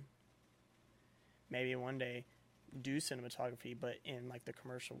manufacturers and maybe one day do cinematography, but in like the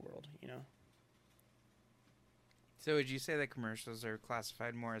commercial world, you know. So would you say that commercials are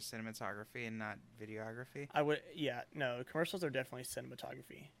classified more as cinematography and not videography? No, commercials are definitely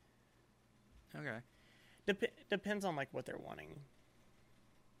cinematography. Okay. Depends on like what they're wanting.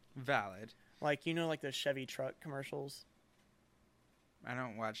 Valid. Like, you know, like the Chevy truck commercials. I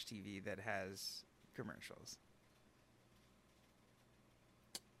don't watch TV that has commercials.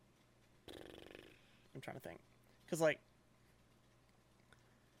 I'm trying to think. Because, like,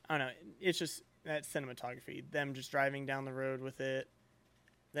 I don't know. It's just that cinematography. Them just driving down the road with it.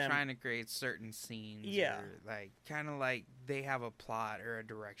 Them trying to create certain scenes. Yeah. Or, like, kind of like they have a plot or a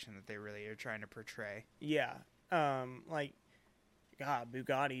direction that they really are trying to portray. Yeah. Like, God,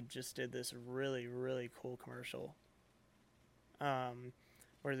 Bugatti just did this really, really cool commercial.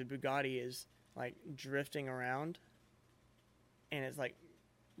 Where the Bugatti is, like, drifting around. And it's, like,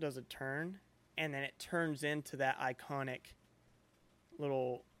 does a turn. And then it turns into that iconic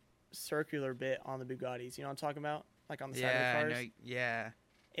little circular bit on the Bugattis. You know what I'm talking about? Like on the side of the cars? I know. Yeah.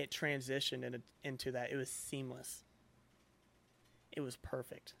 It transitioned into that. It was seamless. It was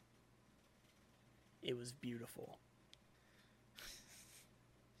perfect. It was beautiful.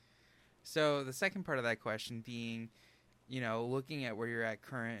 So the second part of that question being, you know, looking at where you're at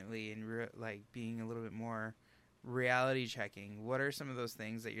currently and like being a little bit more reality checking, what are some of those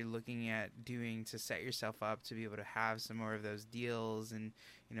things that you're looking at doing to set yourself up to be able to have some more of those deals and,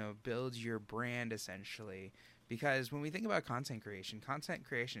 you know, build your brand essentially? Because when we think about content creation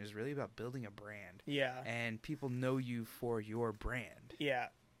is really about building a brand. Yeah. And people know you for your brand. Yeah.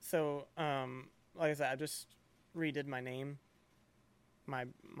 So, like I said, I just redid my name, my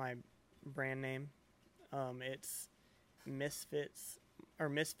brand name. It's Misfit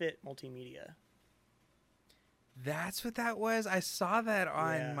Multimedia. That's what that was. I saw that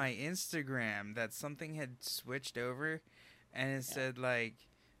on Yeah. my Instagram that something had switched over, and it said like,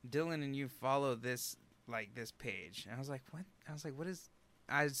 Dylan and you follow this page, and I was like, what? I was like, what is?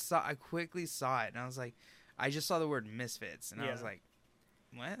 I quickly saw it, and I was like, I just saw the word Misfits, and I was like,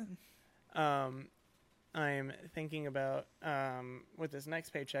 what? I'm thinking about with this next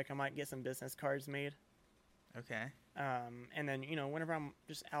paycheck, I might get some business cards made. Okay. And then whenever I'm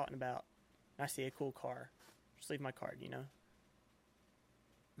just out and about, and I see a cool car, just leave my card.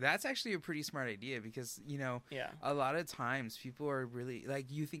 That's actually a pretty smart idea because, Yeah. a lot of times people are really,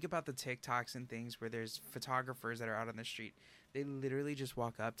 like, you think about the TikToks and things where there's photographers that are out on the street. They literally just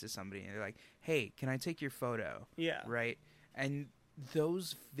walk up to somebody and they're like, hey, can I take your photo? Yeah. Right? And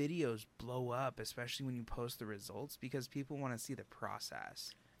those videos blow up, especially when you post the results, because people want to see the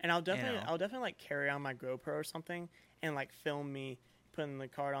process. And I'll definitely like carry on my GoPro or something and like film me putting the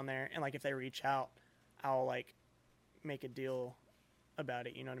card on there. And like if they reach out, I'll like make a deal about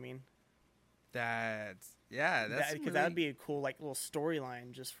it. You know what I mean? That's because that would be a cool like little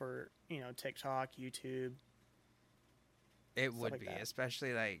storyline just for TikTok, YouTube. It would like be, that.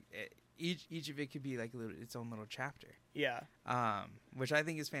 especially like each of it could be like its own little chapter. Yeah. Which I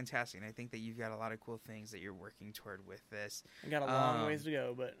think is fantastic. And I think that you've got a lot of cool things that you're working toward with this. I got a long ways to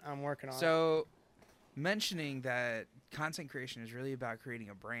go, but I'm working on it. So, mentioning that content creation is really about creating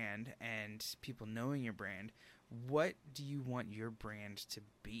a brand and people knowing your brand, what do you want your brand to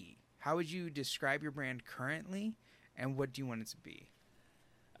be? How would you describe your brand currently, and what do you want it to be?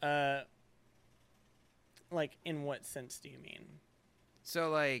 Like, in what sense do you mean? So,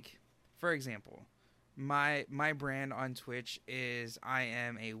 like, for example, my brand on Twitch is I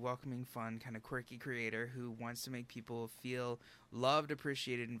am a welcoming, fun, kind of quirky creator who wants to make people feel loved,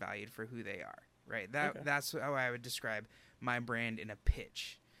 appreciated, and valued for who they are. Right? That's how I would describe my brand in a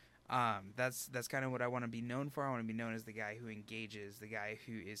pitch. That's kind of what I want to be known for. I want to be known as the guy who engages, the guy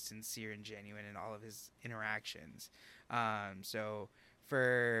who is sincere and genuine in all of his interactions. So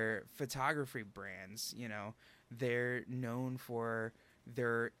for photography brands, they're known for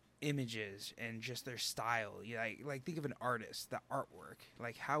their images and just their style. Like think of an artist, the artwork.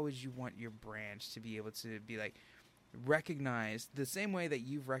 Like, how would you want your brand to be able to be like recognized the same way that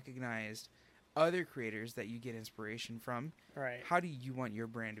you've recognized other creators that you get inspiration from? Right. How do you want your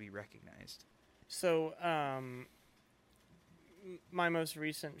brand to be recognized? So, my most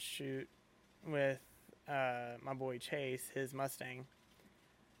recent shoot with my boy Chase, his Mustang,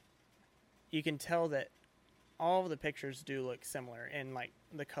 you can tell that all of the pictures do look similar in like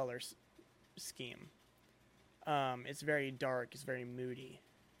the color scheme. It's very dark. It's very moody.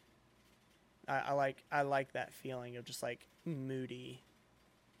 I like that feeling of just like moody,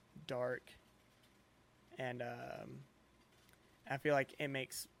 dark, and I feel like it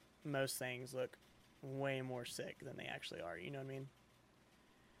makes most things look way more sick than they actually are. You know what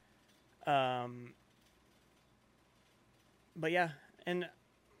I mean? But yeah, and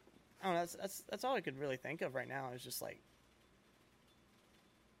I don't know, that's all I could really think of right now is just like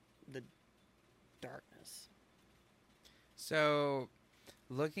the darkness. So,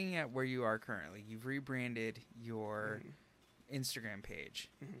 looking at where you are currently, you've rebranded your Instagram page.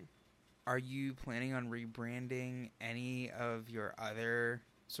 Mm-hmm. Are you planning on rebranding any of your other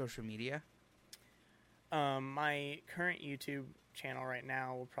social media? My current YouTube channel right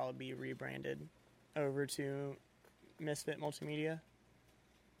now will probably be rebranded over to Misfit Multimedia.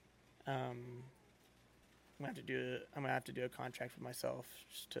 I'm gonna have to do a contract with myself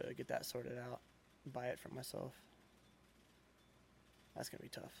just to get that sorted out, buy it for myself. That's gonna be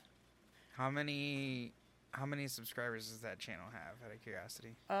tough. How many subscribers does that channel have, out of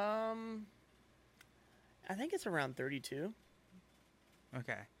curiosity? I think it's around 32.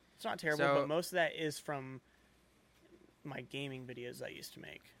 Okay. It's not terrible, So- but most of that is from my gaming videos I used to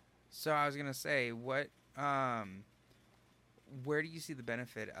make. So I was gonna say, where do you see the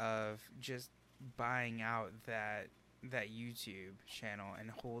benefit of just buying out that YouTube channel and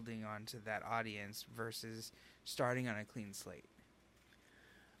holding on to that audience versus starting on a clean slate?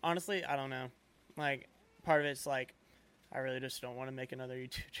 Honestly, I don't know. Like, part of it's like, I really just don't want to make another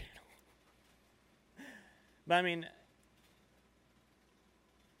YouTube channel. But I mean,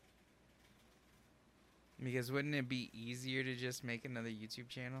 Because wouldn't it be easier to just make another YouTube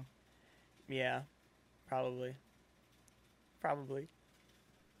channel? yeah, probably.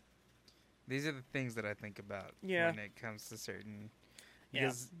 These are the things that I think about Yeah. when it comes to certain. Yeah.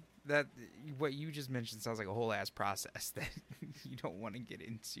 Because that what you just mentioned sounds like a whole ass process that you don't want to get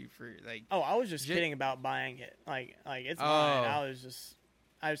into for like. Oh, I was just Ju- kidding about buying it. Like it's Oh. mine.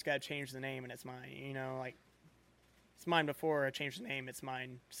 I just gotta change the name and it's mine. Like, it's mine before I changed the name. It's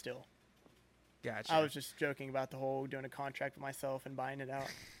mine still. Gotcha. I was just joking about the whole doing a contract with myself and buying it out.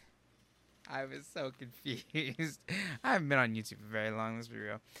 I was so confused. I haven't been on YouTube for very long. Let's be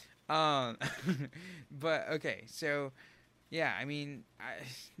real. But okay, so yeah, I mean,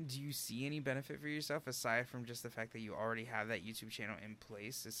 do you see any benefit for yourself aside from just the fact that you already have that YouTube channel in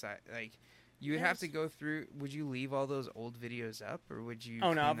place? Aside, like, you would have to go through. Would you leave all those old videos up, or would you?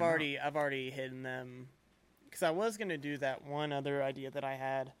 Oh no, clean them out? I've already hidden them because I was gonna do that one other idea that I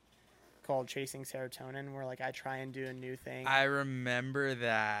had called Chasing Serotonin, where like I try and do a new thing. I remember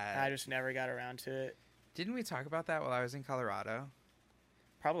that. I just never got around to it. Didn't we talk about that while I was in Colorado?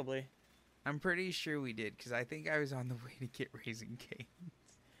 Probably. I'm pretty sure we did, because I think I was on the way to get Raising Cane's.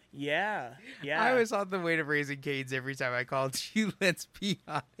 Yeah, yeah. I was on the way to Raising Cane's every time I called you. Let's be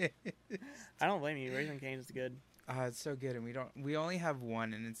honest. I don't blame you. Raising Cane's is good. It's so good, and we only have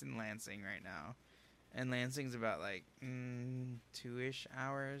one, and it's in Lansing right now, and Lansing's about like 2-ish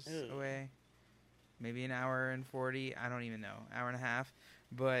hours Ew. away, maybe an hour and 40. I don't even know, hour and a half.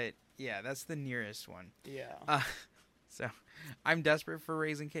 But yeah, that's the nearest one. Yeah. So I'm desperate for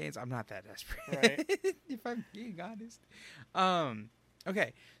Raising Cane's. I'm not that desperate, Right. if I'm being honest.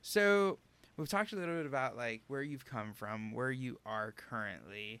 Okay, so we've talked a little bit about like where you've come from, where you are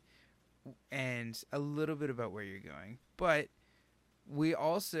currently, and a little bit about where you're going. But we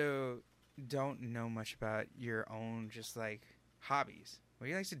also don't know much about your own just like hobbies. What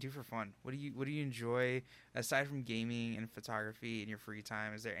do you like to do for fun? What do you enjoy aside from gaming and photography in your free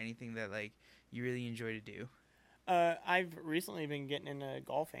time? Is there anything that like you really enjoy to do? I've recently been getting into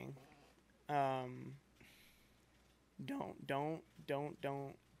golfing. Don't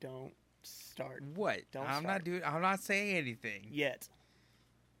start What? Don't I'm start. I'm not saying anything. yet.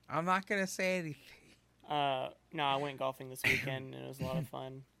 I'm not gonna say anything. No, I went golfing this weekend and it was a lot of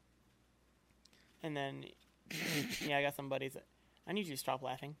fun. And then, yeah, I got some buddies. I need you to stop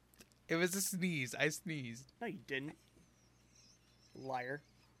laughing. It was a sneeze. I sneezed. No, you didn't. Liar.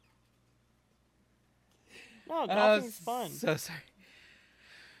 No, golfing's fun. So sorry.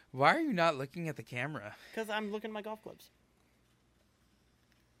 Why are you not looking at the camera? Because I'm looking at my golf clubs.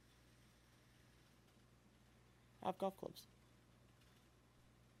 I have golf clubs.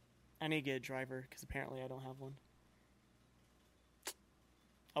 I need to get a driver because apparently I don't have one.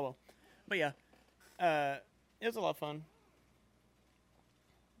 Oh well. But yeah. It was a lot of fun.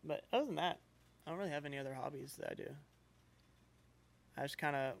 But other than that, I don't really have any other hobbies that I do. I just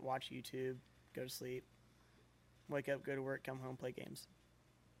kind of watch YouTube, go to sleep, wake up, go to work, come home, play games.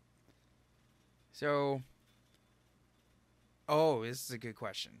 So, this is a good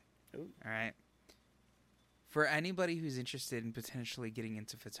question. Ooh. All right. For anybody who's interested in potentially getting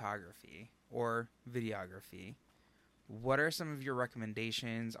into photography or videography, what are some of your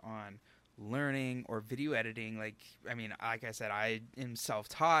recommendations on learning or video editing? Like I said, I am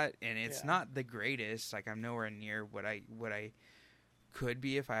self-taught and it's not the greatest. Like I'm nowhere near what I could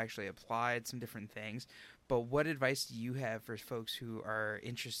be if I actually applied some different things. But what advice do you have for folks who are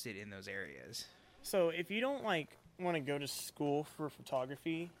interested in those areas? So if you don't want to go to school for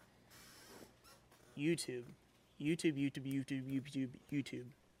photography, YouTube.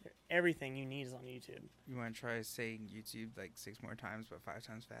 Everything you need is on YouTube. You want to try saying YouTube like 6 more times, but 5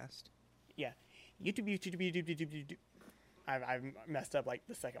 times fast? Yeah. YouTube. I've messed up like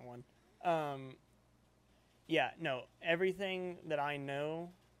the second one. Yeah, no. Everything that I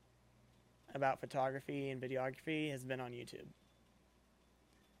know about photography and videography has been on YouTube.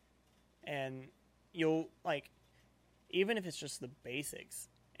 And you'll even if it's just the basics,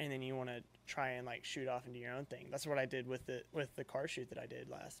 and then you want to try and shoot off into your own thing. That's what I did with the car shoot that I did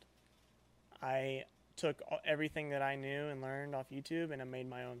last. I took everything that I knew and learned off YouTube, and I made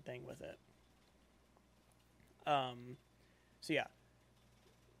my own thing with it. So yeah,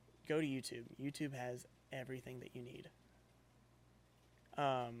 go to YouTube. YouTube has everything that you need.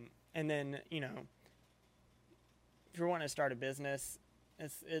 And then if you're wanting to start a business,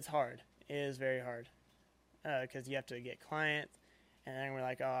 it's hard. It is very hard because you have to get clients. And then we're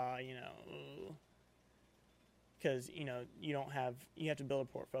like, because, you have to build a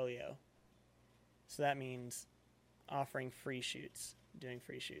portfolio. So that means offering free shoots, doing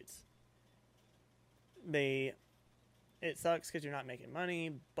free shoots. It sucks because you're not making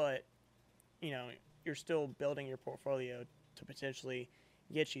money, but, you're still building your portfolio to potentially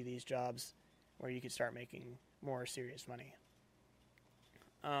get you these jobs where you could start making more serious money.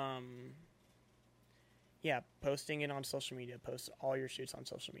 Yeah, posting it on social media. Post all your shoots on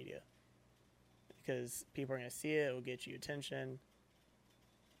social media. Because people are going to see it. It will get you attention.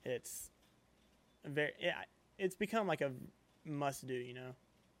 It's become like a must-do,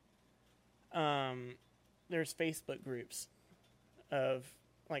 There's Facebook groups of,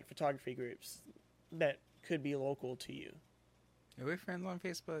 like photography groups that could be local to you. Are we friends on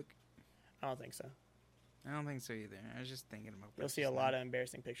Facebook? I don't think so. I don't think so either. I was just thinking about. You'll see a lot of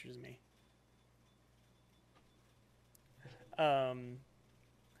embarrassing pictures of me.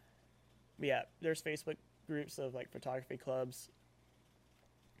 Yeah, there's Facebook groups of like photography clubs.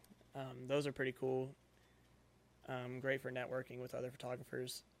 Those are pretty cool. Great for networking with other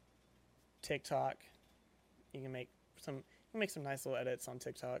photographers. TikTok, you can make some nice little edits on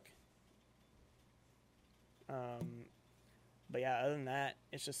TikTok. But yeah, other than that,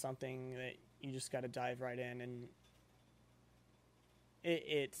 it's just something that you just got to dive right in, and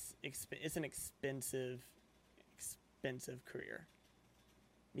it's an expensive career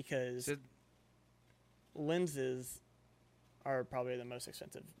because lenses are probably the most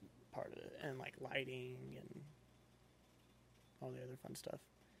expensive part of it, and like lighting and all the other fun stuff.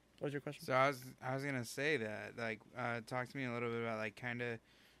 What was your question? So I was gonna say that, like, talk to me a little bit about like kind of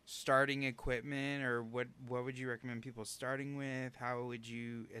starting equipment, or what would you recommend people starting with? How would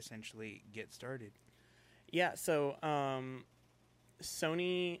you essentially get started? Yeah, so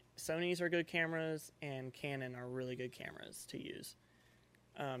Sony's are good cameras, and Canon are really good cameras to use.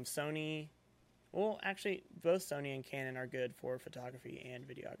 Sony, well, actually, both Sony and Canon are good for photography and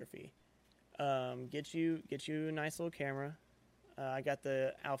videography. Get you a nice little camera. I got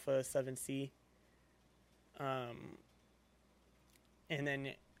the Alpha 7C. And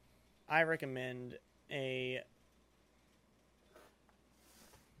then I recommend a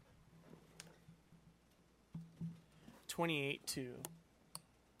 28 to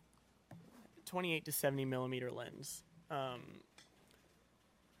 70 millimeter lens.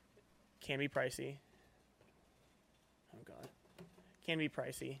 Can be pricey. Oh god, can be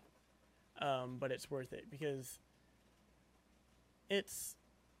pricey, but it's worth it because it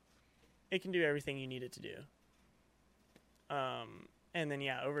can do everything you need it to do. And then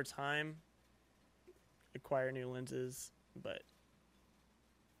yeah, over time, acquire new lenses, but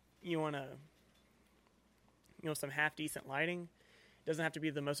you want some half decent lighting. It doesn't have to be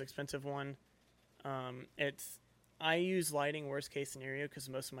the most expensive one. I use lighting worst case scenario because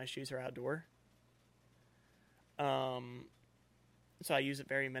most of my shoots are outdoor. So I use it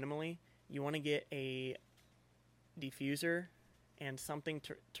very minimally. You want to get a diffuser and something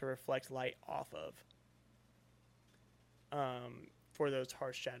to reflect light off of. For those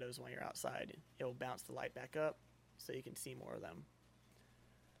harsh shadows when you're outside, it will bounce the light back up so you can see more of them.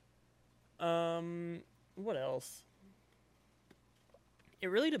 What else? It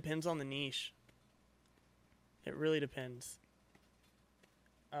really depends on the niche. It really depends.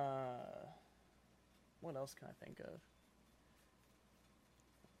 What else can I think of?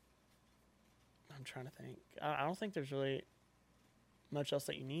 I'm trying to think. I don't think there's really much else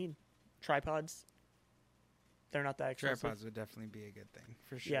that you need. Tripods. They're not that expensive. Tripods would definitely be a good thing,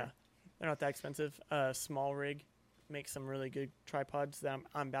 for sure. Yeah, they're not that expensive. Small Rig makes some really good tripods that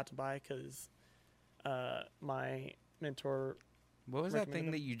I'm about to buy because my mentor... What was that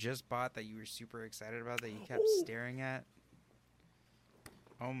thing that you just bought that you were super excited about that you kept staring at?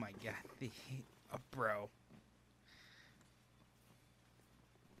 Oh my god, bro.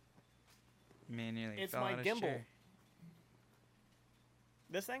 Man, nearly it's fell my out of his gimbal. chair.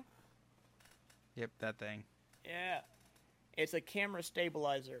 This thing? Yep, that thing. Yeah. It's a camera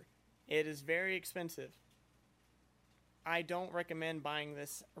stabilizer. It is very expensive. I don't recommend buying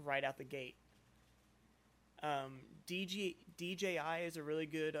this right out the gate. DJI is a really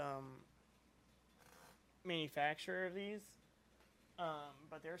good manufacturer of these.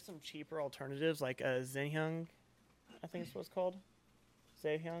 But there are some cheaper alternatives like Zhenyang, I think it's what it's called.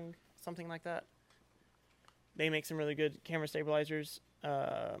 Zhenyang, something like that. They make some really good camera stabilizers.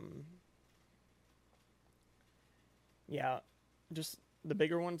 Yeah, just the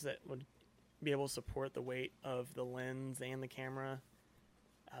bigger ones that would be able to support the weight of the lens and the camera,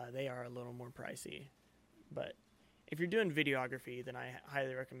 they are a little more pricey. But if you're doing videography, then I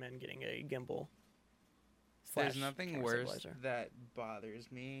highly recommend getting a gimbal. There's nothing worse that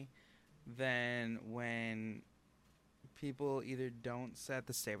bothers me than when people either don't set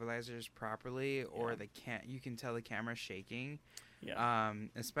the stabilizers properly or you can tell the camera's shaking. Yeah.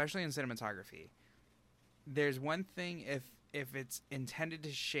 Especially in cinematography. There's one thing if it's intended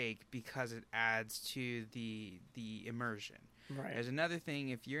to shake because it adds to the immersion. Right. There's another thing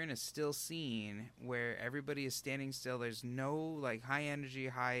if you're in a still scene where everybody is standing still, there's no like high energy,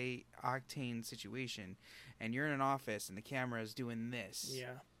 high octane situation, and you're in an office and the camera is doing this.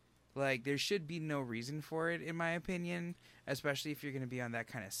 Yeah. Like there should be no reason for it, in my opinion, especially if you're going to be on that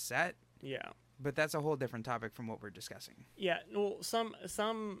kind of set. Yeah. But that's a whole different topic from what we're discussing. Yeah. Well, some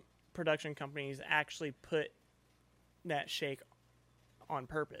production companies actually put that shake on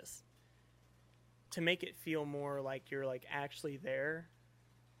purpose to make it feel more like you're like actually there.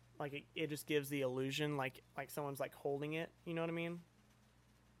 Like it just gives the illusion like someone's like holding it, you know what I mean?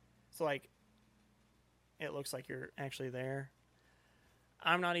 So like it looks like you're actually there.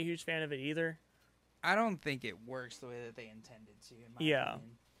 I'm not a huge fan of it either. I don't think it works the way that they intended to, in my Yeah.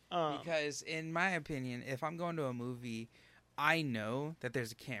 opinion. Because in my opinion, if I'm going to a movie, I know that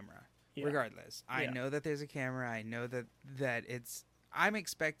there's a camera. Yeah. Regardless. I Yeah. know that there's a camera. I know that it's I'm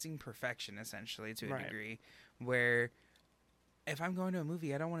expecting perfection essentially to a Right. degree, where if I'm going to a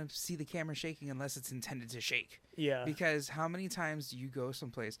movie, I don't want to see the camera shaking unless it's intended to shake. Yeah. Because how many times do you go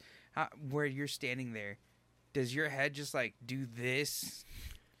someplace where you're standing there? Does your head just like do this?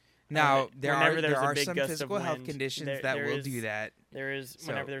 Now there Whenever are there's a big some gust of physical health wind, conditions there that will is- do that. There is So-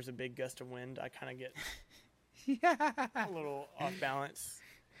 whenever there's a big gust of wind, I kind of get Yeah. a little off balance.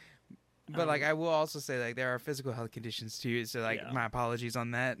 But like I will also say like there are physical health conditions too, so like Yeah. my apologies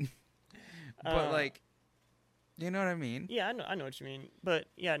on that. But like you know what I mean? Yeah, I know what you mean. But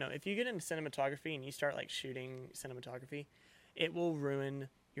yeah, no, if you get into cinematography and you start like shooting cinematography, it will ruin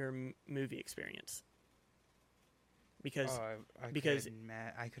your movie experience. Because because-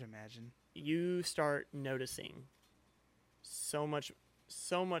 I could imagine. you start noticing so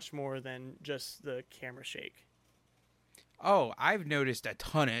much more than just the camera shake. Oh, I've noticed a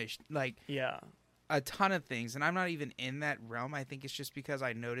ton of Yeah. a ton of things, and I'm not even in that realm. I think it's just because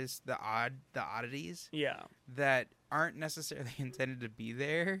I noticed the oddities Yeah. that aren't necessarily intended to be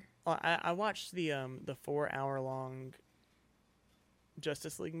there. Well, I watched the 4-hour long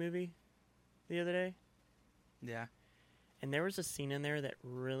Justice League movie the other day, Yeah. and there was a scene in there that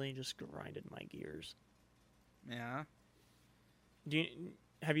really just grinded my gears. Yeah.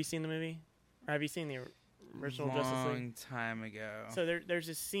 Have you seen the movie? Or have you seen the original Justice League? Long time ago. So there's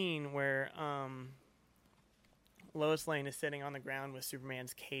a scene where Lois Lane is sitting on the ground with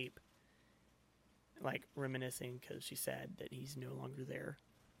Superman's cape, like reminiscing because she's sad that he's no longer there.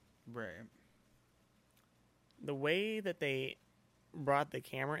 Right. The way that they brought the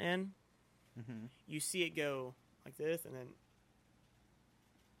camera in, Mm-hmm. you see it go like this, and then,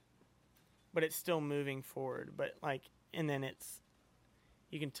 but it's still moving forward. But like, and then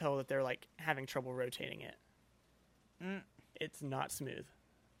you can tell that they're like having trouble rotating it. Mm. It's not smooth,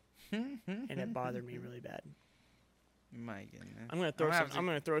 and it bothered me really bad. My goodness. I'm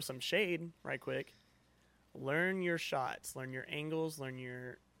gonna throw some shade right quick. Learn your shots, learn your angles,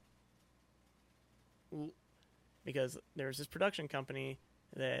 because there's this production company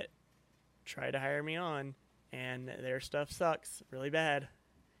that tried to hire me on, and their stuff sucks really bad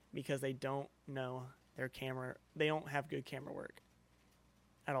because they don't know their camera. They don't have good camera work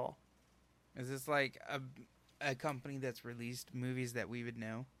at all. Is this like a company that's released movies that we would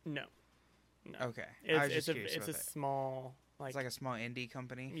know? No. Okay. I was just curious It's about a that. small It's like a small indie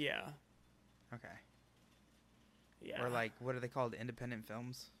company? yeah. Okay. Yeah. Or like, what are they called? Independent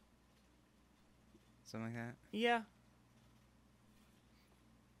films? Something like that? Yeah.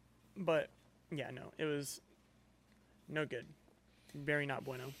 But, yeah, no, it was no good. Very not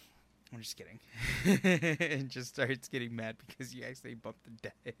bueno. I'm just kidding. And just starts getting mad because you actually bumped the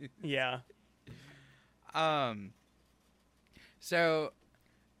dead. Yeah. So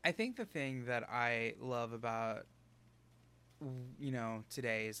I think the thing that I love about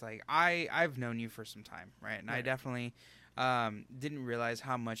today is like I've known you for some time, right? And I Right. definitely didn't realize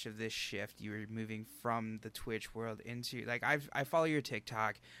how much of this shift you were moving from the Twitch world into like I follow your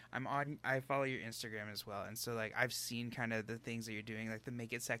TikTok, I follow your Instagram as well, and so like I've seen kind of the things that you're doing, like the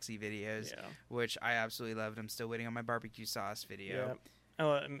Make It Sexy videos, Yeah. which I absolutely loved. I'm still waiting on my barbecue sauce video. Yeah.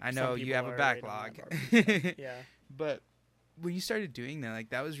 Oh, I some know you people have a are waiting on backlog. that barbecue. Yeah. But when you started doing that, like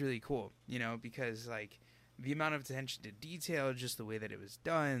that was really cool, because like the amount of attention to detail, just the way that it was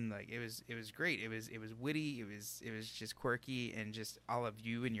done, like it was great. It was witty, it was just quirky, and just all of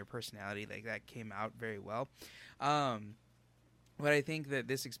you and your personality, like that came out very well. But I think that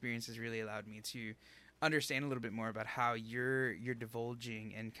this experience has really allowed me to understand a little bit more about how you're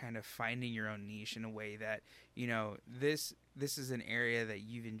divulging and kind of finding your own niche in a way that this is an area that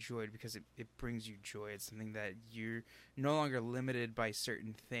you've enjoyed because it brings you joy. It's something that you're no longer limited by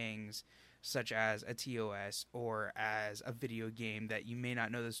certain things such as a TOS or as a video game that you may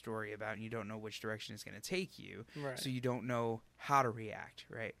not know the story about and you don't know which direction it's going to take you. Right. So you don't know how to react,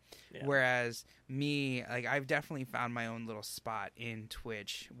 right? Yeah. Whereas me, like I've definitely found my own little spot in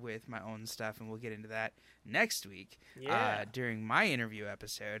Twitch with my own stuff, and we'll get into that next week Yeah. during my interview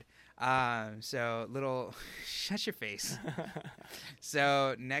episode. So little shut your face.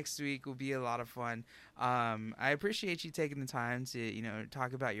 So next week will be a lot of fun. I appreciate you taking the time to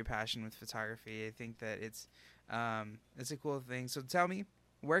talk about your passion with photography. I think that it's It's a cool thing. So tell me,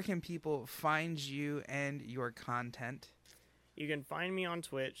 where can people find you and your content? You can find me on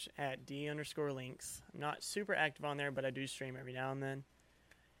Twitch at D_links. I'm not super active on there, but I do stream every now and then.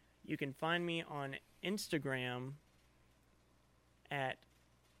 You can find me on Instagram at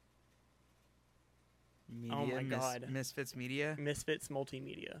Media, oh my God, Misfits Media. Misfits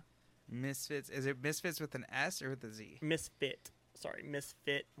Multimedia. Misfits. Is it Misfits with an S or with a Z? Misfit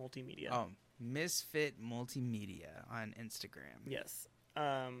Multimedia. Oh, Misfit Multimedia on Instagram. Yes.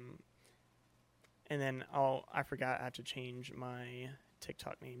 And then I forgot I have to change my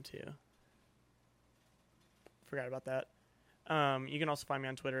TikTok name too. Forgot about that. You can also find me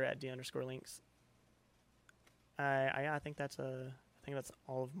on Twitter at D_links. I think that's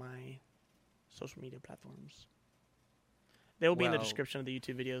all of my social media platforms. They will be in the description of the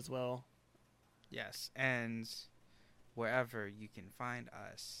YouTube video as well. Yes, and wherever you can find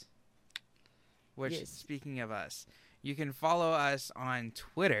us. Which, yes. Speaking of us, you can follow us on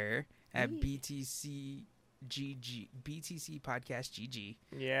Twitter at BTC Podcast GG.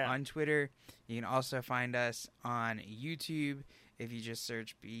 Yeah. On Twitter. You can also find us on YouTube. If you just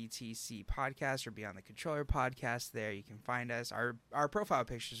search BTC Podcast or Beyond the Controller Podcast, there you can find us. Our profile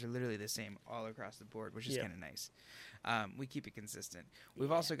pictures are literally the same all across the board, which is kind of nice. We keep it consistent.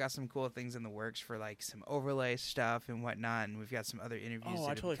 We've also got some cool things in the works for like some overlay stuff and whatnot, and we've got some other interviews that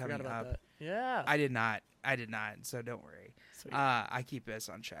I totally are coming forgot about up. that. Yeah. I did not, so don't worry. Sweet. I keep us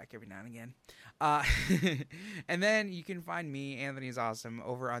on track every now and again. And then you can find me, Anthony's Awesome,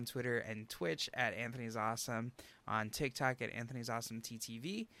 over on Twitter and Twitch at Anthony's Awesome, on TikTok at Anthony's Awesome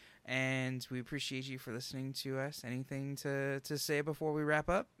TTV. And we appreciate you for listening to us. Anything to say before we wrap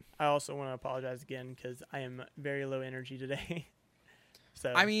up? I also want to apologize again because I am very low energy today.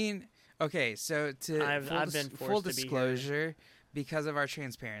 So I mean, okay, so I've been forced full to be disclosure, here. Because of our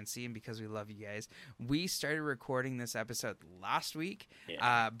transparency and because we love you guys, we started recording this episode last week,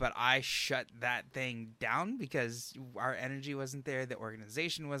 but I shut that thing down because our energy wasn't there, the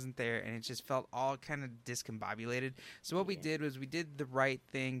organization wasn't there, and it just felt all kind of discombobulated. So what we did was we did the right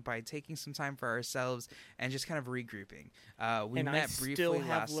thing by taking some time for ourselves and just kind of regrouping. We met briefly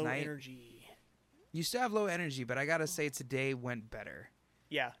last night. Energy. You still have low energy, but I gotta say today went better.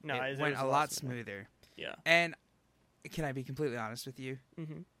 Yeah, no, it went a lot smoother. Yeah. And can I be completely honest with you?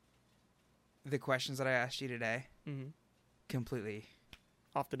 Mm-hmm. The questions that I asked you today, completely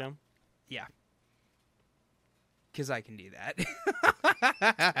off the dome. Yeah, because I can do that.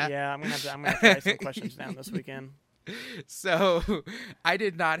 Yeah, I'm gonna write some questions down this weekend. So I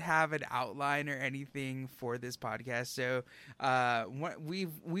did not have an outline or anything for this podcast. So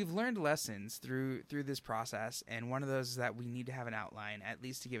we've learned lessons through this process, and one of those is that we need to have an outline, at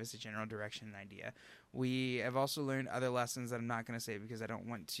least to give us a general direction and idea. We have also learned other lessons that I'm not going to say because I don't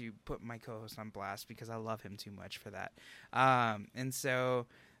want to put my co-host on blast because I love him too much for that. And so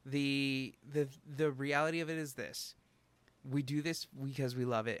the reality of it is this. We do this because we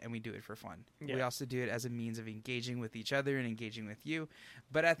love it and we do it for fun. Yeah. We also do it as a means of engaging with each other and engaging with you.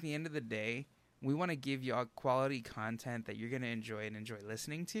 But at the end of the day, we want to give you all quality content that you're going to enjoy and enjoy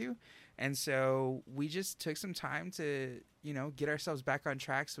listening to. And so we just took some time to, get ourselves back on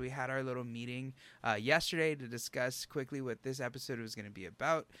track. So we had our little meeting yesterday to discuss quickly what this episode was going to be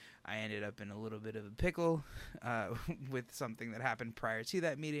about. I ended up in a little bit of a pickle with something that happened prior to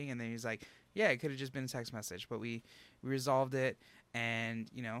that meeting. And then he's like, yeah, it could have just been a text message, but we resolved it.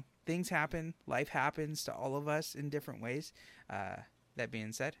 And, things happen. Life happens to all of us in different ways. That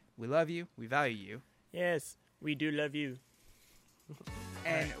being said, we love you. We value you. Yes, we do love you.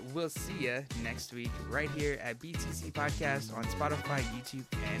 And we'll see you next week right here at BTC Podcast on Spotify, YouTube,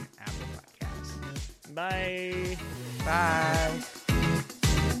 and Apple Podcasts. Bye. Bye.